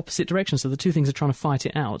move in the opposite direction. So the 2 things are trying to fight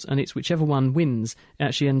it out, and it's whichever one wins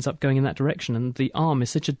actually ends up going in that direction. And the arm is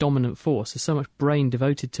such a dominant force, there's so much brain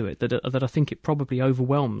devoted to it that I think it probably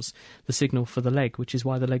overwhelms the signal for the leg, which is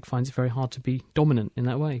why the leg finds it very hard to be dominant in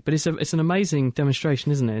that way. But it's an amazing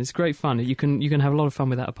demonstration, isn't it? It's great fun. You can have a lot of fun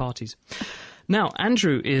with that at parties. Now,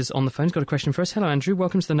 Andrew is on the phone. He's got a question for us. Hello, Andrew.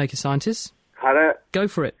 Welcome to The Naked Scientist. Hi there. Go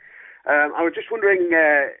for it. I was just wondering,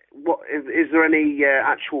 is there any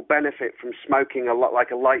actual benefit from smoking a lot like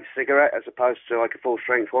a light cigarette as opposed to like a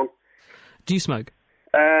full-strength one? Do you smoke?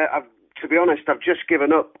 To be honest, I've just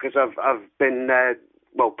given up because I've been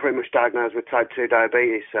pretty much diagnosed with type 2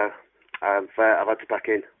 diabetes, so I've had to back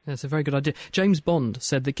in. That's a very good idea. James Bond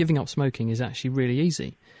said that giving up smoking is actually really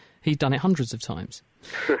easy. He'd done it hundreds of times.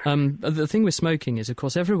 The thing with smoking is, of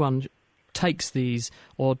course, everyone takes these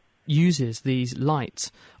or uses these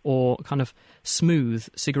light or kind of smooth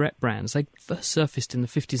cigarette brands. They first surfaced in the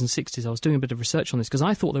 50s and 60s. I was doing a bit of research on this because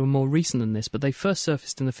I thought they were more recent than this, but they first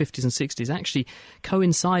surfaced in the 50s and 60s, actually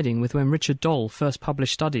coinciding with when Richard Doll first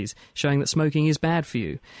published studies showing that smoking is bad for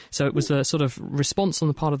you. So it was a sort of response on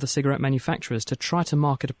the part of the cigarette manufacturers to try to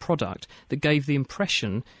market a product that gave the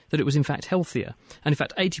impression that it was in fact healthier. And in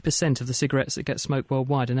fact, 80% of the cigarettes that get smoked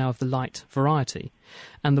worldwide are now of the light variety.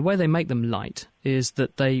 And the way they make them light is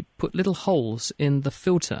that they put little holes in the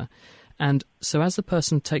filter, and so as the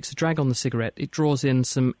person takes a drag on the cigarette, it draws in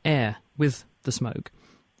some air with the smoke.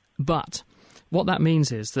 But what that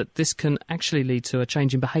means is that this can actually lead to a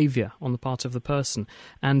change in behaviour on the part of the person.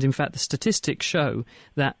 And in fact, the statistics show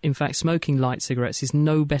that, in fact, smoking light cigarettes is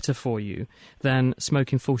no better for you than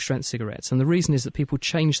smoking full-strength cigarettes. And the reason is that people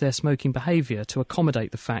change their smoking behaviour to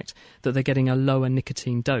accommodate the fact that they're getting a lower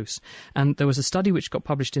nicotine dose. And there was a study which got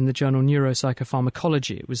published in the journal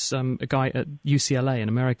Neuropsychopharmacology. It was a guy at UCLA in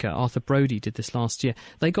America, Arthur Brody, did this last year.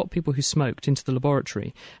 They got people who smoked into the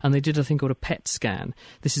laboratory, and they did a thing called a PET scan.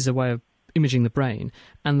 This is a way of imaging the brain,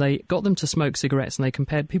 and they got them to smoke cigarettes, and they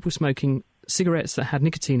compared people smoking cigarettes that had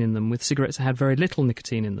nicotine in them with cigarettes that had very little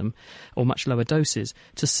nicotine in them, or much lower doses,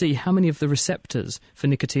 to see how many of the receptors for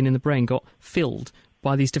nicotine in the brain got filled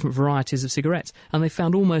by these different varieties of cigarettes, and they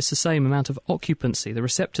found almost the same amount of occupancy. The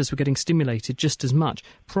receptors were getting stimulated just as much,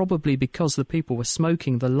 probably because the people were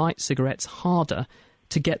smoking the light cigarettes harder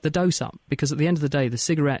to get the dose up, because at the end of the day the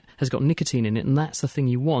cigarette has got nicotine in it, and that's the thing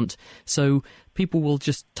you want. So people will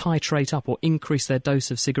just titrate up or increase their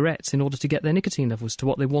dose of cigarettes in order to get their nicotine levels to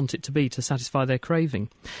what they want it to be to satisfy their craving.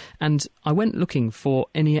 And I went looking for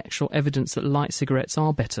any actual evidence that light cigarettes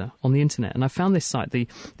are better on the internet, and I found this site, the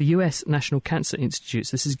US National Cancer Institute.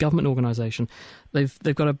 This is a government organisation. They've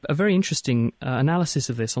got a very interesting analysis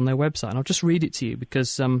of this on their website, and I'll just read it to you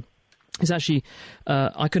because it's actually,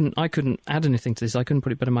 I couldn't add anything to this. I couldn't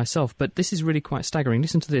put it better myself. But this is really quite staggering.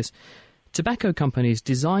 Listen to this. Tobacco companies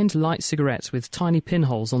designed light cigarettes with tiny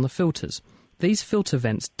pinholes on the filters. These filter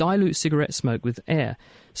vents dilute cigarette smoke with air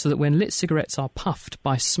so that when lit cigarettes are puffed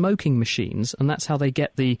by smoking machines, and that's how they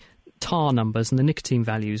get the tar numbers and the nicotine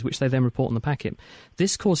values, which they then report on the packet,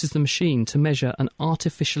 this causes the machine to measure an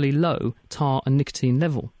artificially low tar and nicotine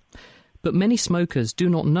level. But many smokers do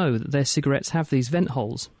not know that their cigarettes have these vent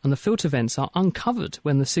holes, and the filter vents are uncovered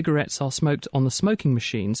when the cigarettes are smoked on the smoking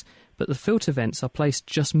machines, but the filter vents are placed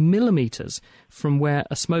just millimetres from where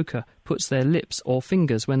a smoker puts their lips or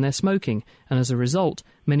fingers when they're smoking, and as a result,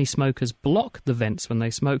 many smokers block the vents when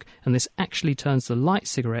they smoke, and this actually turns the light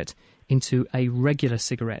cigarette into a regular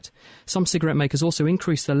cigarette. Some cigarette makers also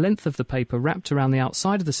increase the length of the paper wrapped around the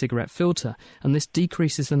outside of the cigarette filter, and this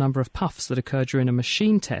decreases the number of puffs that occur during a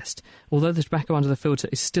machine test, although the tobacco under the filter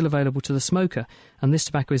is still available to the smoker, and this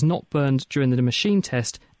tobacco is not burned during the machine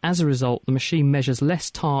test. As a result, the machine measures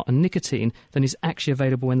less tar and nicotine than is actually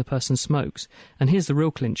available when the person smokes. And here's the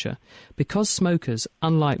real clincher. Because smokers,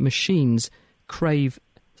 unlike machines, crave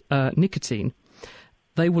nicotine,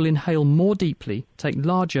 they will inhale more deeply, take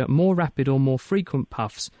larger, more rapid or more frequent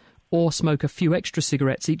puffs, or smoke a few extra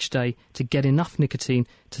cigarettes each day to get enough nicotine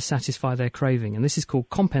to satisfy their craving. And this is called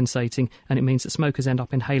compensating, and it means that smokers end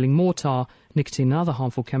up inhaling more tar, nicotine and other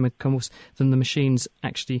harmful chemicals than the machines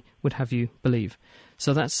actually would have you believe.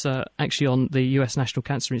 So that's actually on the US National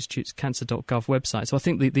Cancer Institute's cancer.gov website. So I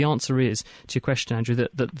think the answer is, to your question, Andrew,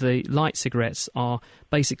 that the light cigarettes are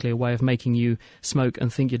basically a way of making you smoke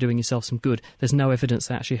and think you're doing yourself some good. There's no evidence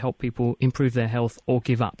that actually help people improve their health or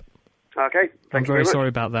give up. Okay, I'm very sorry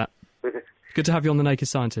about that. Good to have you on The Naked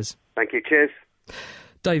Scientist. Thank you, cheers.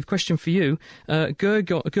 Dave, question for you.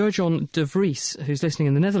 Gurjon de Vries, who's listening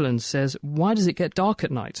in the Netherlands, says, why does it get dark at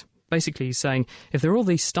night? Basically, he's saying, if there are all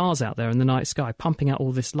these stars out there in the night sky pumping out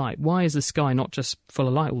all this light, why is the sky not just full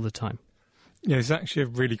of light all the time? Yeah, it's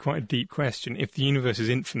actually quite a deep question. If the universe is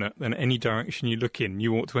infinite, then any direction you look in,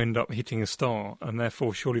 you ought to end up hitting a star, and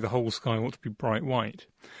therefore surely the whole sky ought to be bright white.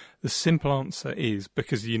 The simple answer is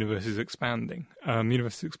because the universe is expanding. The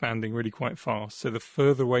universe is expanding really quite fast, so the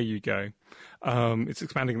further away you go, it's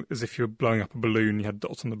expanding as if you were blowing up a balloon, you had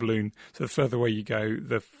dots on the balloon, so the further away you go,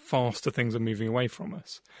 the faster things are moving away from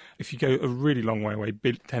us. If you go a really long way away,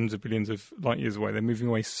 tens of billions of light years away, they're moving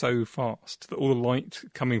away so fast that all the light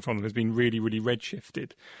coming from them has been really, really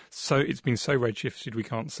redshifted. So it's been so redshifted we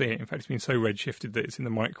can't see it. In fact, it's been so redshifted that it's in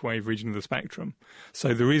the microwave region of the spectrum. So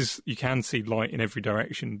you can see light in every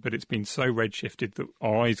direction, but it's been so redshifted that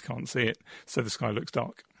our eyes can't see it, so the sky looks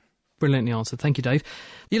dark. Brilliantly answered. Thank you, Dave.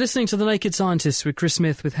 You're listening to The Naked Scientist with Chris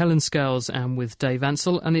Smith, with Helen Scales and with Dave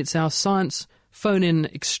Ansell, and it's our science phone-in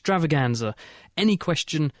extravaganza. Any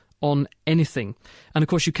question on anything. And, of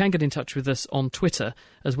course, you can get in touch with us on Twitter,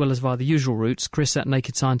 as well as via the usual routes,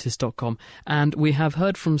 chris@nakedscientist.com. And we have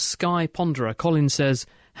heard from Sky Ponderer. Colin says,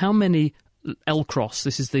 how many L-Cross,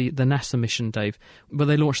 this is the NASA mission, Dave, where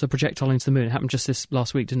they launched the projectile into the moon. It happened just this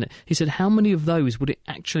last week, didn't it? He said, how many of those would it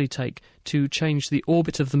actually take to change the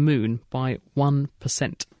orbit of the moon by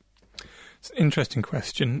 1%? It's an interesting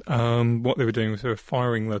question. What they were doing was they were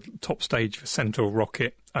firing the top stage for Centaur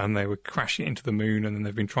rocket, and they were crashing it into the moon, and then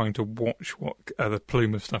they've been trying to watch what the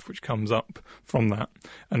plume of stuff which comes up from that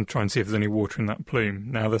and try and see if there's any water in that plume.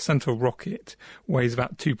 Now, the Centaur rocket weighs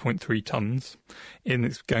about 2.3 tonnes, and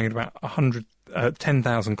it's going at about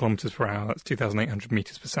 10,000 kilometres per hour. That's 2,800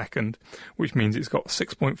 metres per second, which means it's got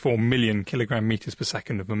 6.4 million kilogram metres per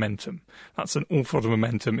second of momentum. That's an awful lot of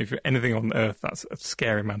momentum. If you're anything on Earth, that's a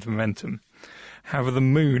scary amount of momentum. However, the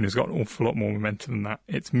moon has got an awful lot more momentum than that.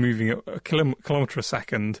 It's moving at a kilometre a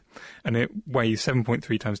second, and it weighs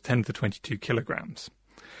 7.3 times 10 to the 22 kilograms.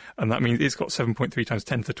 and that means it's got 7.3 times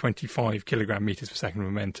 10 to the 25 kilogram meters per second of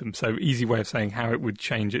momentum. So easy way of saying how it would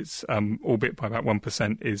change its orbit by about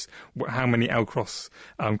 1% is how many L-crosses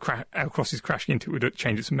crashing into it would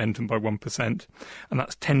change its momentum by 1%, and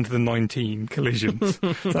that's 10 to the 19 collisions.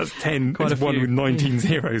 So that's 10, Quite it's a one few. with 19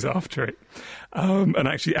 zeros after it. And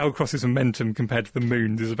actually L-cross's momentum compared to the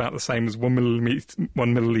moon is about the same as 1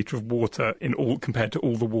 milliliter of water compared to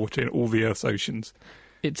all the water in all the Earth's oceans.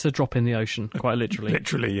 It's a drop in the ocean, quite literally.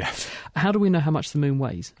 Literally, yes. How do we know how much the moon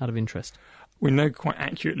weighs, out of interest? We know quite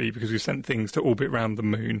accurately because we've sent things to orbit around the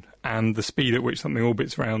moon, and the speed at which something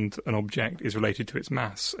orbits around an object is related to its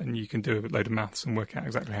mass, and you can do a load of maths and work out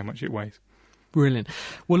exactly how much it weighs. Brilliant.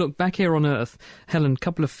 Well, look, back here on Earth, Helen, a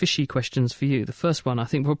couple of fishy questions for you. The first one, I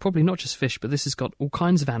think, well, probably not just fish, but this has got all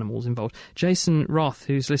kinds of animals involved. Jason Roth,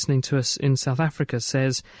 who's listening to us in South Africa,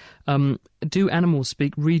 says, do animals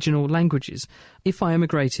speak regional languages? If I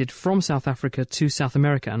emigrated from South Africa to South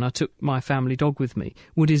America and I took my family dog with me,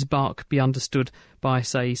 would his bark be understood by,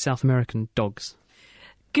 say, South American dogs?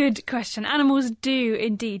 Good question. Animals do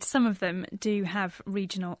indeed, some of them do have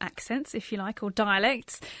regional accents, if you like, or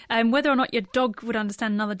dialects. Whether or not your dog would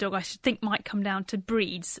understand another dog, I should think might come down to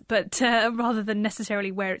breeds, but rather than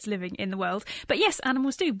necessarily where it's living in the world. But yes,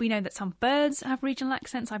 animals do. We know that some birds have regional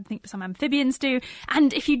accents. I think some amphibians do.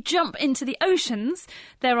 And if you jump into the oceans,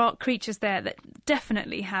 there are creatures there that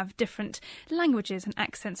definitely have different languages and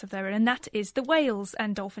accents of their own, and that is the whales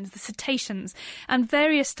and dolphins, the cetaceans. And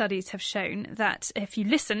various studies have shown that if you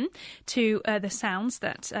listen to the sounds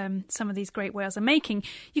that some of these great whales are making,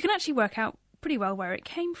 you can actually work out pretty well where it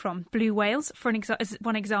came from. Blue whales, as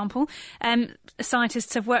one example.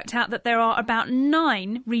 Scientists have worked out that there are about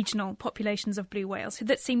 9 regional populations of blue whales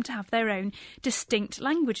that seem to have their own distinct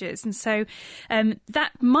languages. And so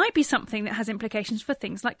that might be something that has implications for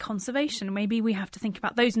things like conservation. Maybe we have to think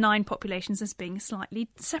about those 9 populations as being slightly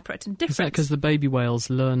separate and different. Is that because the baby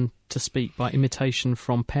whales learn to speak by imitation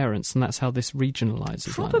from parents, and that's how this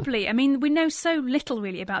regionalises? Probably. I mean, we know so little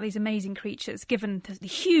really about these amazing creatures, given the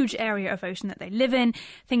huge area of ocean that they live in,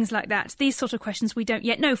 things like that. These sort of questions we don't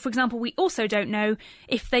yet know. For example, we also don't know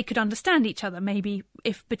if they could understand each other, maybe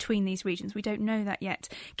if between these regions. We don't know that yet.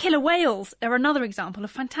 Killer whales are another example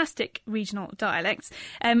of fantastic regional dialects.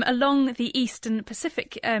 Along the eastern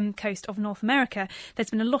Pacific coast of North America,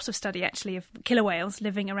 there's been a lot of study actually of killer whales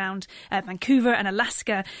living around Vancouver and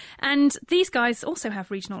Alaska. And these guys also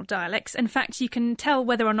have regional dialects. In fact, you can tell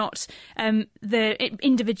whether or not the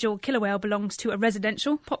individual killer whale belongs to a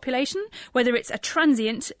residential population, whether it's a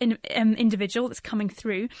transient individual that's coming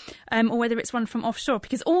through, or whether it's one from offshore,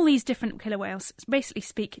 because all these different killer whales basically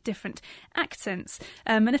speak different accents,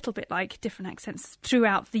 a little bit like different accents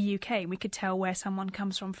throughout the UK. We could tell where someone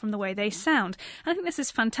comes from the way they sound. And I think this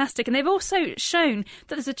is fantastic. And they've also shown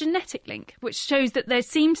that there's a genetic link, which shows that there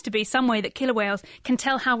seems to be some way that killer whales can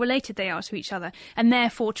tell how related they are to each other, and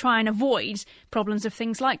therefore try and avoid problems of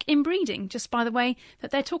things like inbreeding just by the way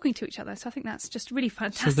that they're talking to each other. So I think that's just really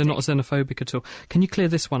fantastic. So they're not xenophobic at all. Can you clear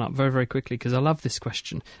this one up very, very quickly? Because I love this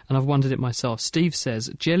question, and I've wondered it myself. Steve says,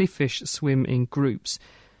 jellyfish swim in groups.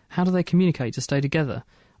 How do they communicate to stay together?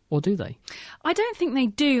 Or do they? I don't think they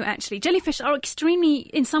do, actually. Jellyfish are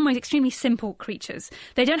in some ways, extremely simple creatures.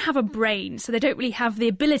 They don't have a brain, so they don't really have the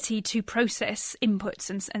ability to process inputs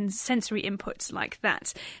and sensory inputs like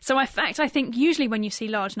that. So, in fact, I think usually when you see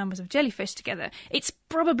large numbers of jellyfish together, it's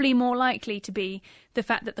probably more likely to be the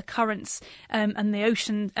fact that the currents and the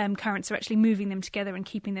ocean currents are actually moving them together and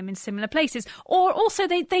keeping them in similar places. Or also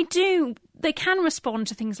they can respond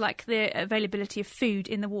to things like the availability of food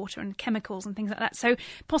in the water and chemicals and things like that. So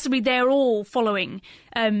possibly they're all following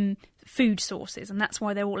food sources, and that's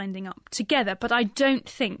why they're all ending up together. But I don't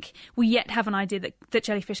think we yet have an idea that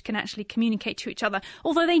jellyfish can actually communicate to each other,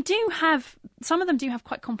 although some of them do have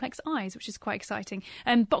quite complex eyes, which is quite exciting.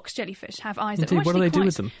 Box jellyfish have eyes that are actually what do they do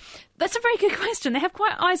with them? That's a very good question. They have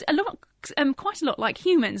quite a lot like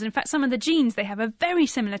humans. In fact, some of the genes they have are very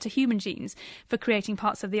similar to human genes for creating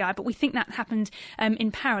parts of the eye, but we think that happened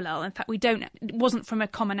in parallel. In fact, it wasn't from a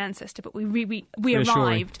common ancestor, but we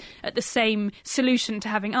arrived at the same solution to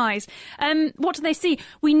having eyes. What do they see?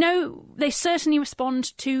 We know they certainly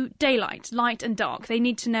respond to daylight, light and dark. They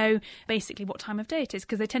need to know basically what time of day it is,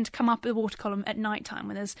 because they tend to come up the water column at night time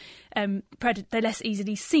when there's they're less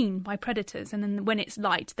easily seen by predators, and then when it's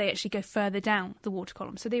light they actually go further down the water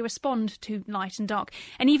column. So they respond to light and dark.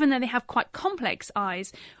 And even though they have quite complex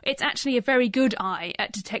eyes, it's actually a very good eye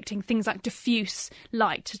at detecting things like diffuse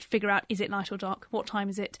light to figure out, is it light or dark? What time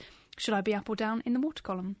is it? Should I be up or down in the water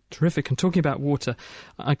column? Terrific. And talking about water,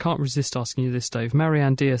 I can't resist asking you this, Dave.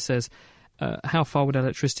 Marianne Deer says, how far would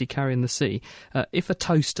electricity carry in the sea? If a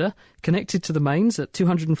toaster connected to the mains at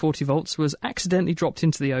 240 volts was accidentally dropped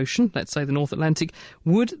into the ocean, let's say the North Atlantic,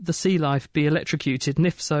 would the sea life be electrocuted? And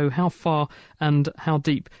if so, how far and how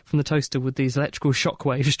deep from the toaster would these electrical shock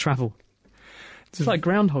waves travel? It's like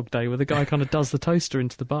Groundhog Day, where the guy kind of does the toaster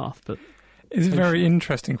into the bath, but... It's a very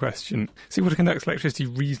interesting question. Seawater conducts electricity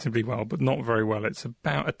reasonably well, but not very well. It's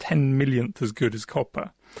about a 10 millionth as good as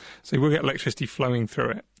copper. So you will get electricity flowing through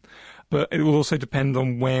it. But it will also depend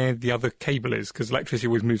on where the other cable is, because electricity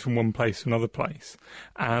always moves from one place to another place.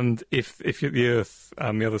 And if you're at the Earth,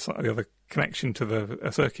 the other connection to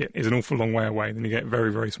the circuit is an awful long way away, then you get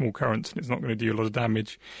very, very small currents, and it's not going to do you a lot of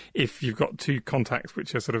damage. If you've got two contacts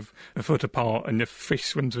which are sort of a foot apart and the fish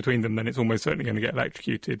swims between them, then it's almost certainly going to get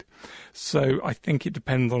electrocuted. So I think it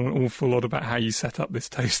depends on an awful lot about how you set up this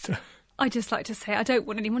toaster. I just like to say I don't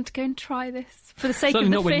want anyone to go and try this for the sake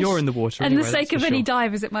Certainly of the not fish when you're in the water and anyway, the sake of that's for any sure.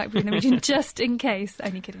 divers that might be in the region, just in case.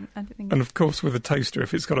 Only kidding. I don't think. And of course, with a toaster,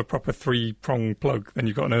 if it's got a proper 3-prong plug, then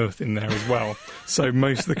you've got an earth in there as well. So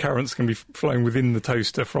most of the currents can be flowing within the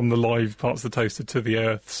toaster from the live parts of the toaster to the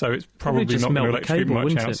earth. So it's probably just not going to melt the electrocute cable, much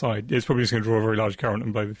wouldn't it? outside. It's probably just going to draw a very large current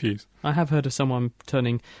and blow the fuse. I have heard of someone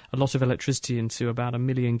turning a lot of electricity into about 1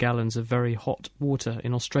 million gallons of very hot water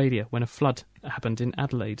in Australia when a flood happened in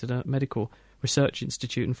Adelaide at a medical research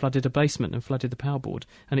institute and flooded a basement and flooded the power board.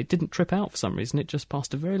 And it didn't trip out for some reason. It just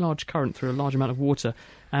passed a very large current through a large amount of water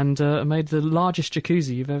and made the largest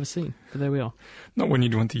jacuzzi you've ever seen. But there we are. Not one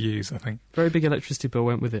you'd want to use, I think. Very big electricity bill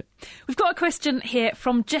went with it. We've got a question here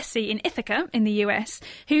from Jessie in Ithaca in the US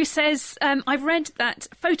who says, I've read that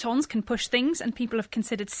photons can push things and people have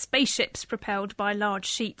considered spaceships propelled by large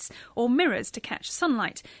sheets or mirrors to catch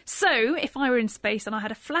sunlight. So if I were in space and I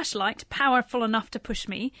had a flashlight powerful enough to push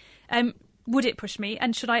me, would it push me,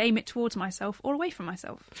 and should I aim it towards myself or away from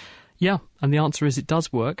myself? Yeah, and the answer is it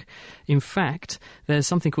does work. In fact, there's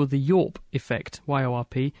something called the YORP effect,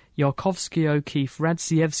 Y-O-R-P,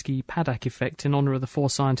 Yarkovsky-O'Keefe-Radzievskii-Paddock effect, in honour of the 4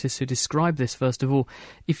 scientists who described this. First of all,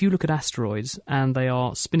 if you look at asteroids and they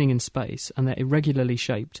are spinning in space and they're irregularly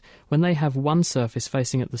shaped, when they have one surface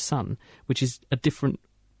facing at the sun, which is a different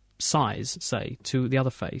size, say, to the other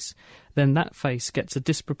face, then that face gets a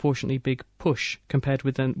disproportionately big push compared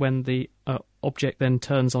with when the object then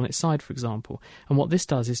turns on its side, for example. And what this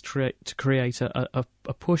does is to create a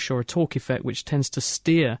push or a torque effect which tends to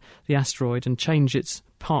steer the asteroid and change its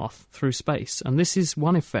path through space. And this is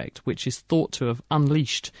one effect which is thought to have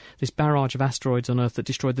unleashed this barrage of asteroids on Earth that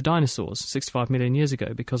destroyed the dinosaurs 65 million years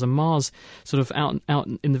ago, because a Mars, sort of out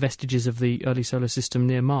in the vestiges of the early solar system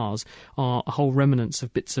near Mars, are a whole remnants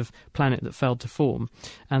of bits of planet that failed to form.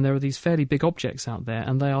 And there are these fairly big objects out there,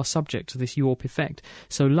 and they are subject to this YORP effect.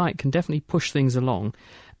 So light can definitely push things along,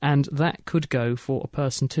 and that could go for a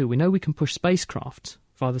person too. We know we can push spacecraft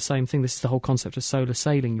via the same thing. This is the whole concept of solar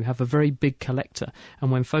sailing. You have a very big collector,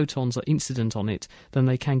 and when photons are incident on it, then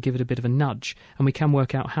they can give it a bit of a nudge, and we can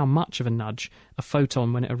work out how much of a nudge a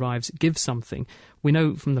photon, when it arrives, gives something. We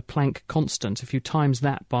know from the Planck constant, if you times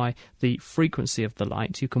that by the frequency of the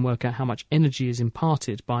light, you can work out how much energy is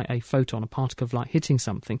imparted by a photon, a particle of light hitting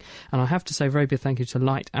something. And I have to say a very big thank you to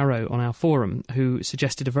Light Arrow on our forum, who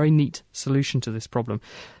suggested a very neat solution to this problem.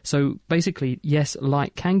 So basically, yes,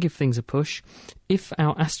 light can give things a push. If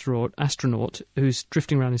our astronaut who's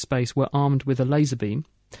drifting around in space were armed with a laser beam,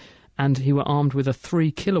 and he were armed with a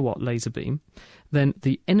 3 kilowatt laser beam, then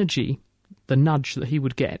the energy, the nudge that he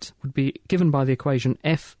would get, would be given by the equation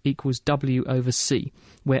F equals W over C,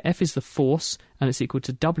 where F is the force and it's equal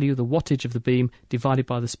to W, the wattage of the beam, divided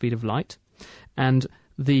by the speed of light. And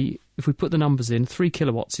if we put the numbers in, 3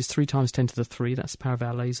 kilowatts is 3 times 10 to the 3, that's the power of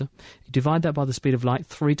our laser. You divide that by the speed of light,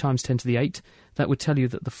 3 times 10 to the 8, that would tell you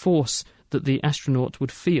that the force that the astronaut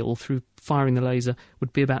would feel through firing the laser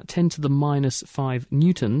would be about 10 to the minus 5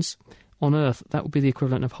 newtons. On Earth, that would be the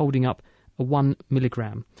equivalent of holding up a 1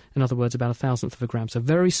 milligram. In other words, about 1,000th of a gram. So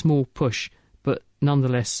very small push, but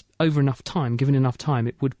nonetheless, over enough time, given enough time,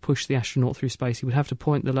 it would push the astronaut through space. He would have to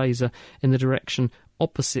point the laser in the direction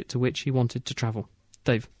opposite to which he wanted to travel.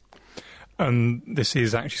 Dave? And this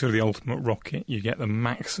is actually sort of the ultimate rocket. You get the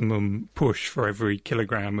maximum push for every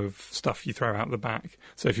kilogram of stuff you throw out the back.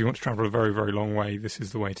 So if you want to travel a very, very long way, this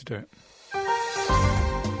is the way to do it.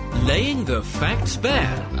 Laying the facts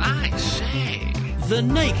bare. I say. The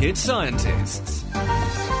Naked Scientists.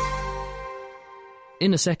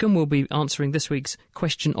 In a second, we'll be answering this week's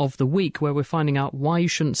question of the week, where we're finding out why you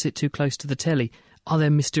shouldn't sit too close to the telly. Are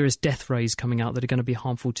there mysterious death rays coming out that are going to be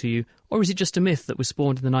harmful to you? Or is it just a myth that was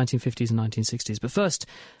spawned in the 1950s and 1960s? But first,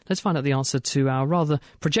 let's find out the answer to our rather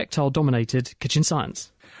projectile-dominated kitchen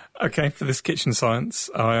science. Okay, for this kitchen science,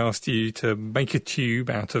 I asked you to make a tube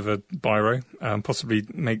out of a biro, possibly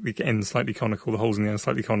make the ends slightly conical, the holes in the end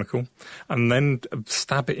slightly conical, and then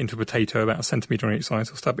stab it into a potato about a centimetre on each side.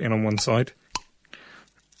 So stab it in on one side.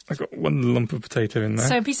 I've got one lump of potato in there.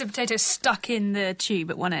 So a piece of potato stuck in the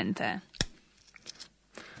tube at one end there.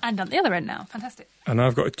 And on the other end now. Fantastic. And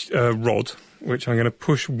I've got a rod, which I'm going to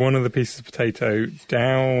push one of the pieces of potato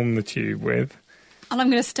down the tube with. And I'm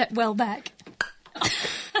going to step well back.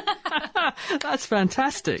 That's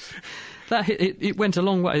fantastic. That it went a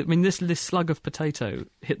long way. I mean, this slug of potato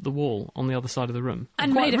hit the wall on the other side of the room.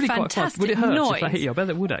 And made a fantastic would it hurt noise. if that hit you? I bet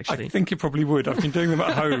it would, actually. I think it probably would. I've been doing them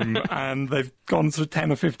at home, and they've gone sort of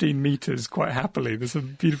 10 or 15 metres quite happily. There's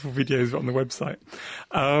some beautiful videos on the website.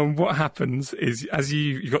 What happens is, as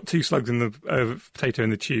you've got two slugs in the potato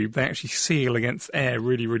in the tube, they actually seal against air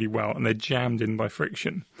really, really well, and they're jammed in by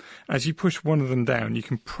friction. As you push one of them down, you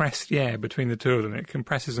compress the air between the two of them. It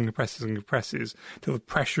compresses and compresses and compresses till the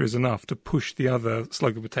pressure is enough to push the other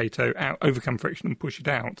slug of potato out, overcome friction and push it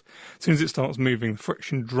out. As soon as it starts moving, the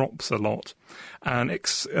friction drops a lot, and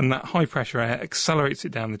that high pressure air accelerates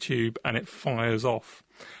it down the tube and it fires off.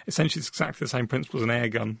 Essentially, it's exactly the same principle as an air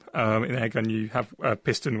gun. In air gun, you have a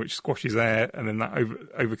piston which squashes air, and then that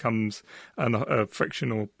overcomes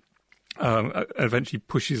friction or eventually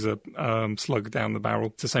pushes a slug down the barrel.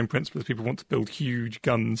 It's the same principle as people want to build huge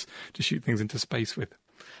guns to shoot things into space with.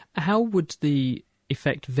 How would the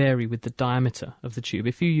effect vary with the diameter of the tube?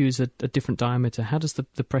 If you use a different diameter, how does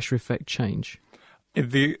the pressure effect change?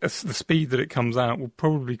 The speed that it comes out will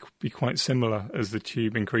probably be quite similar as the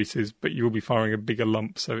tube increases, but you will be firing a bigger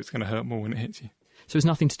lump, so it's going to hurt more when it hits you. So it's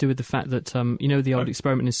nothing to do with the fact that, the old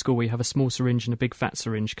experiment in school where you have a small syringe and a big fat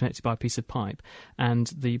syringe connected by a piece of pipe, and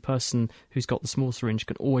the person who's got the small syringe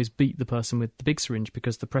can always beat the person with the big syringe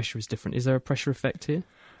because the pressure is different. Is there a pressure effect here?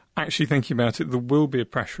 Actually, thinking about it, there will be a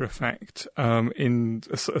pressure effect in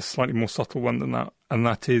a slightly more subtle one than that, and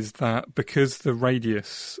that is that because the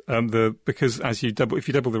radius, if you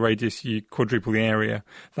double the radius, you quadruple the area.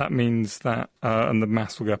 That means that, and the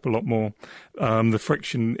mass will go up a lot more. The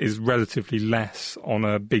friction is relatively less on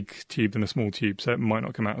a big tube than a small tube, so it might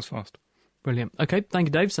not come out as fast. Brilliant. Okay, thank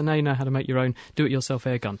you, Dave. So now you know how to make your own do-it-yourself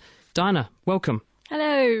air gun. Diana, welcome.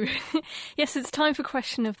 Hello. Yes, it's time for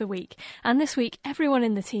Question of the Week. And this week, everyone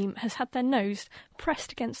in the team has had their nose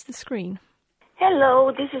pressed against the screen. Hello,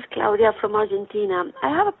 this is Claudia from Argentina.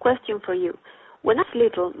 I have a question for you. When I was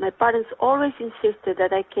little, my parents always insisted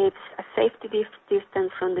that I keep a safety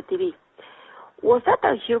distance from the TV. Was that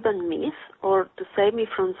a urban myth, or to save me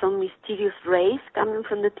from some mysterious rays coming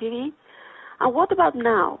from the TV? And what about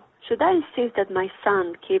now? Should I insist that my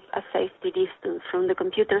son keep a safety distance from the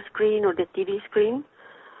computer screen or the TV screen?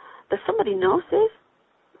 Does somebody know this?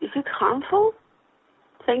 Is it harmful?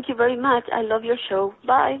 Thank you very much. I love your show.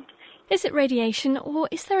 Bye. Is it radiation, or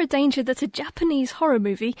is there a danger that a Japanese horror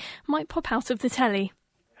movie might pop out of the telly?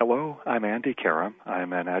 Hello, I'm Andy Karam.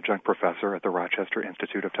 I'm an adjunct professor at the Rochester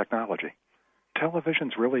Institute of Technology.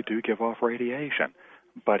 Televisions really do give off radiation,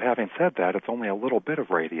 but having said that, it's only a little bit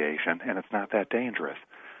of radiation, and it's not that dangerous.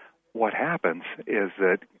 What happens is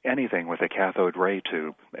that anything with a cathode ray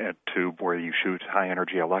tube, a tube where you shoot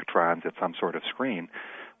high-energy electrons at some sort of screen,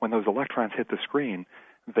 when those electrons hit the screen,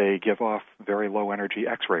 they give off very low-energy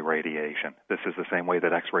X-ray radiation. This is the same way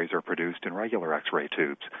that X-rays are produced in regular X-ray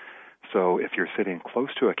tubes. So if you're sitting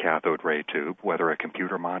close to a cathode ray tube, whether a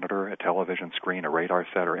computer monitor, a television screen, a radar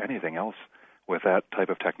set, or anything else with that type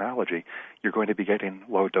of technology, you're going to be getting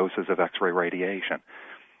low doses of X-ray radiation.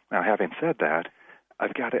 Now, having said that,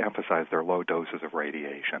 I've got to emphasize they're low doses of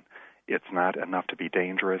radiation. It's not enough to be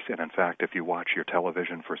dangerous, and in fact, if you watch your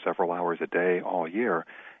television for several hours a day all year,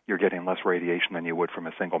 you're getting less radiation than you would from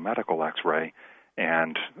a single medical X-ray,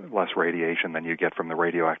 and less radiation than you get from the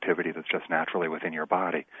radioactivity that's just naturally within your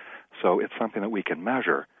body. So it's something that we can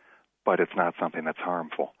measure, but it's not something that's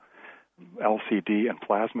harmful. LCD and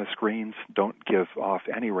plasma screens don't give off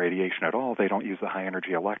any radiation at all. They don't use the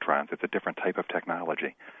high-energy electrons. It's a different type of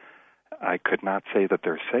technology. I could not say that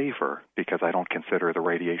they're safer because I don't consider the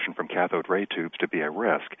radiation from cathode ray tubes to be a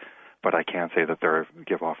risk, but I can say that they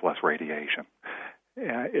give off less radiation.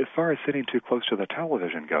 As far as sitting too close to the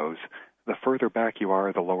television goes, the further back you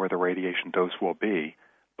are, the lower the radiation dose will be,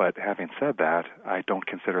 But having said that, I don't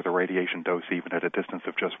consider the radiation dose even at a distance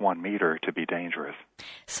of just 1 meter to be dangerous.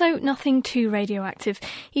 So nothing too radioactive,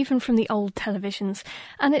 even from the old televisions.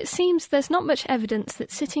 And it seems there's not much evidence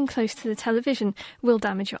that sitting close to the television will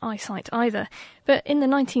damage your eyesight either. But in the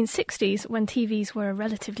 1960s, when TVs were a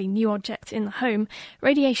relatively new object in the home,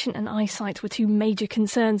 radiation and eyesight were two major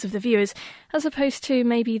concerns of the viewers, as opposed to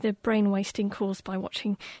maybe the brain wasting caused by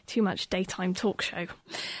watching too much daytime talk show.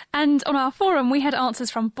 And on our forum, we had answers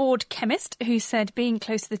from Bored Chemist, who said being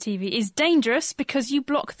close to the TV is dangerous because you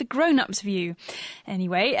block the grown-ups' view.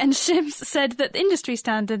 Anyway, and Shims said that the industry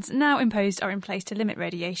standards now imposed are in place to limit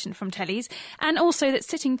radiation from tellies, and also that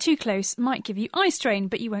sitting too close might give you eye strain,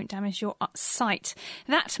 but you won't damage your sight.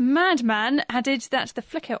 That madman added that the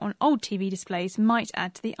flicker on old TV displays might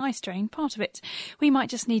add to the eye strain part of it. We might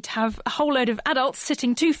just need to have a whole load of adults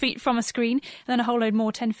sitting 2 feet from a screen, and then a whole load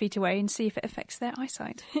more 10 feet away, and see if it affects their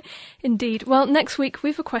eyesight. Indeed. Well, next week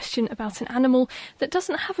we've a question about an animal that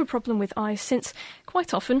doesn't have a problem with eyes, since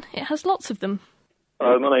quite often it has lots of them.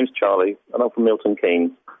 Hello, my name's Charlie, and I'm from Milton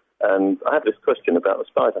Keynes, and I have this question about a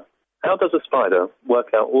spider. How does a spider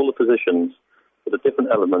work out all the positions for the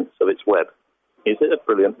different elements of its web? Is it a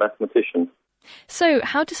brilliant mathematician? So,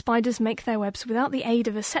 how do spiders make their webs without the aid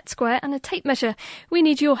of a set square and a tape measure? We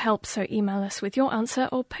need your help, so email us with your answer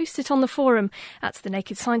or post it on the forum at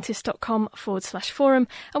thenakedscientist.com/forum,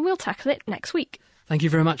 and we'll tackle it next week. Thank you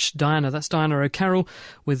very much, Diana. That's Diana O'Carroll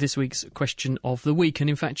with this week's Question of the Week. And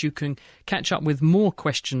in fact, you can catch up with more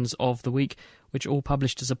Questions of the Week, which are all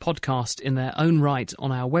published as a podcast in their own right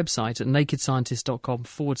on our website at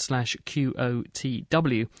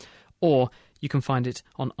nakedscientist.com/QOTW. Or you can find it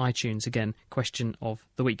on iTunes, again, Question of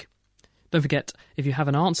the Week. Don't forget, if you have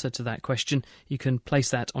an answer to that question, you can place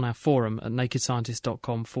that on our forum at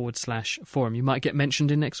nakedscientist.com/forum. You might get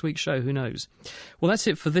mentioned in next week's show, who knows. Well, that's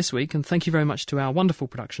it for this week, and thank you very much to our wonderful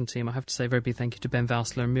production team. I have to say a very big thank you to Ben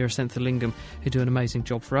Valsler and Mira Senthilingam, who do an amazing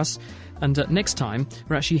job for us. And next time,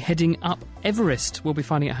 we're actually heading up Everest. We'll be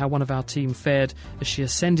finding out how one of our team fared as she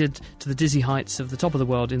ascended to the dizzy heights of the top of the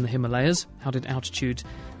world in the Himalayas. How did altitude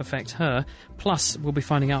affect her? Plus, we'll be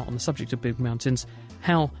finding out, on the subject of big mountains,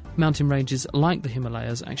 how mountain ranges like the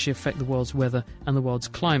Himalayas actually affect the world's weather and the world's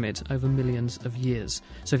climate over millions of years.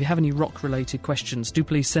 So if you have any rock-related questions, do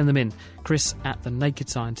please send them in,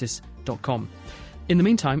 chris@thenakedscientist.com. In the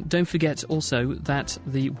meantime, don't forget also that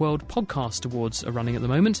the World Podcast Awards are running at the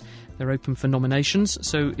moment. They're open for nominations,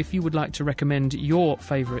 so if you would like to recommend your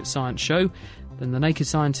favourite science show, then the Naked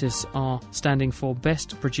Scientists are standing for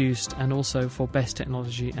Best Produced and also for Best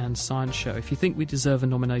Technology and Science Show. If you think we deserve a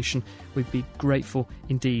nomination, we'd be grateful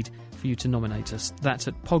indeed for you to nominate us. That's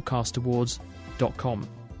at podcastawards.com.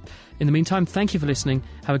 In the meantime, thank you for listening,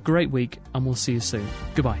 have a great week, and we'll see you soon.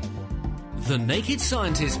 Goodbye. The Naked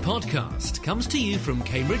Scientist podcast comes to you from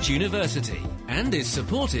Cambridge University and is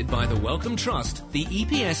supported by the Wellcome Trust, the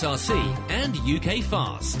EPSRC and UK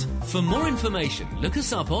FAST. For more information, look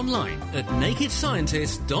us up online at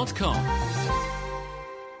nakedscientist.com.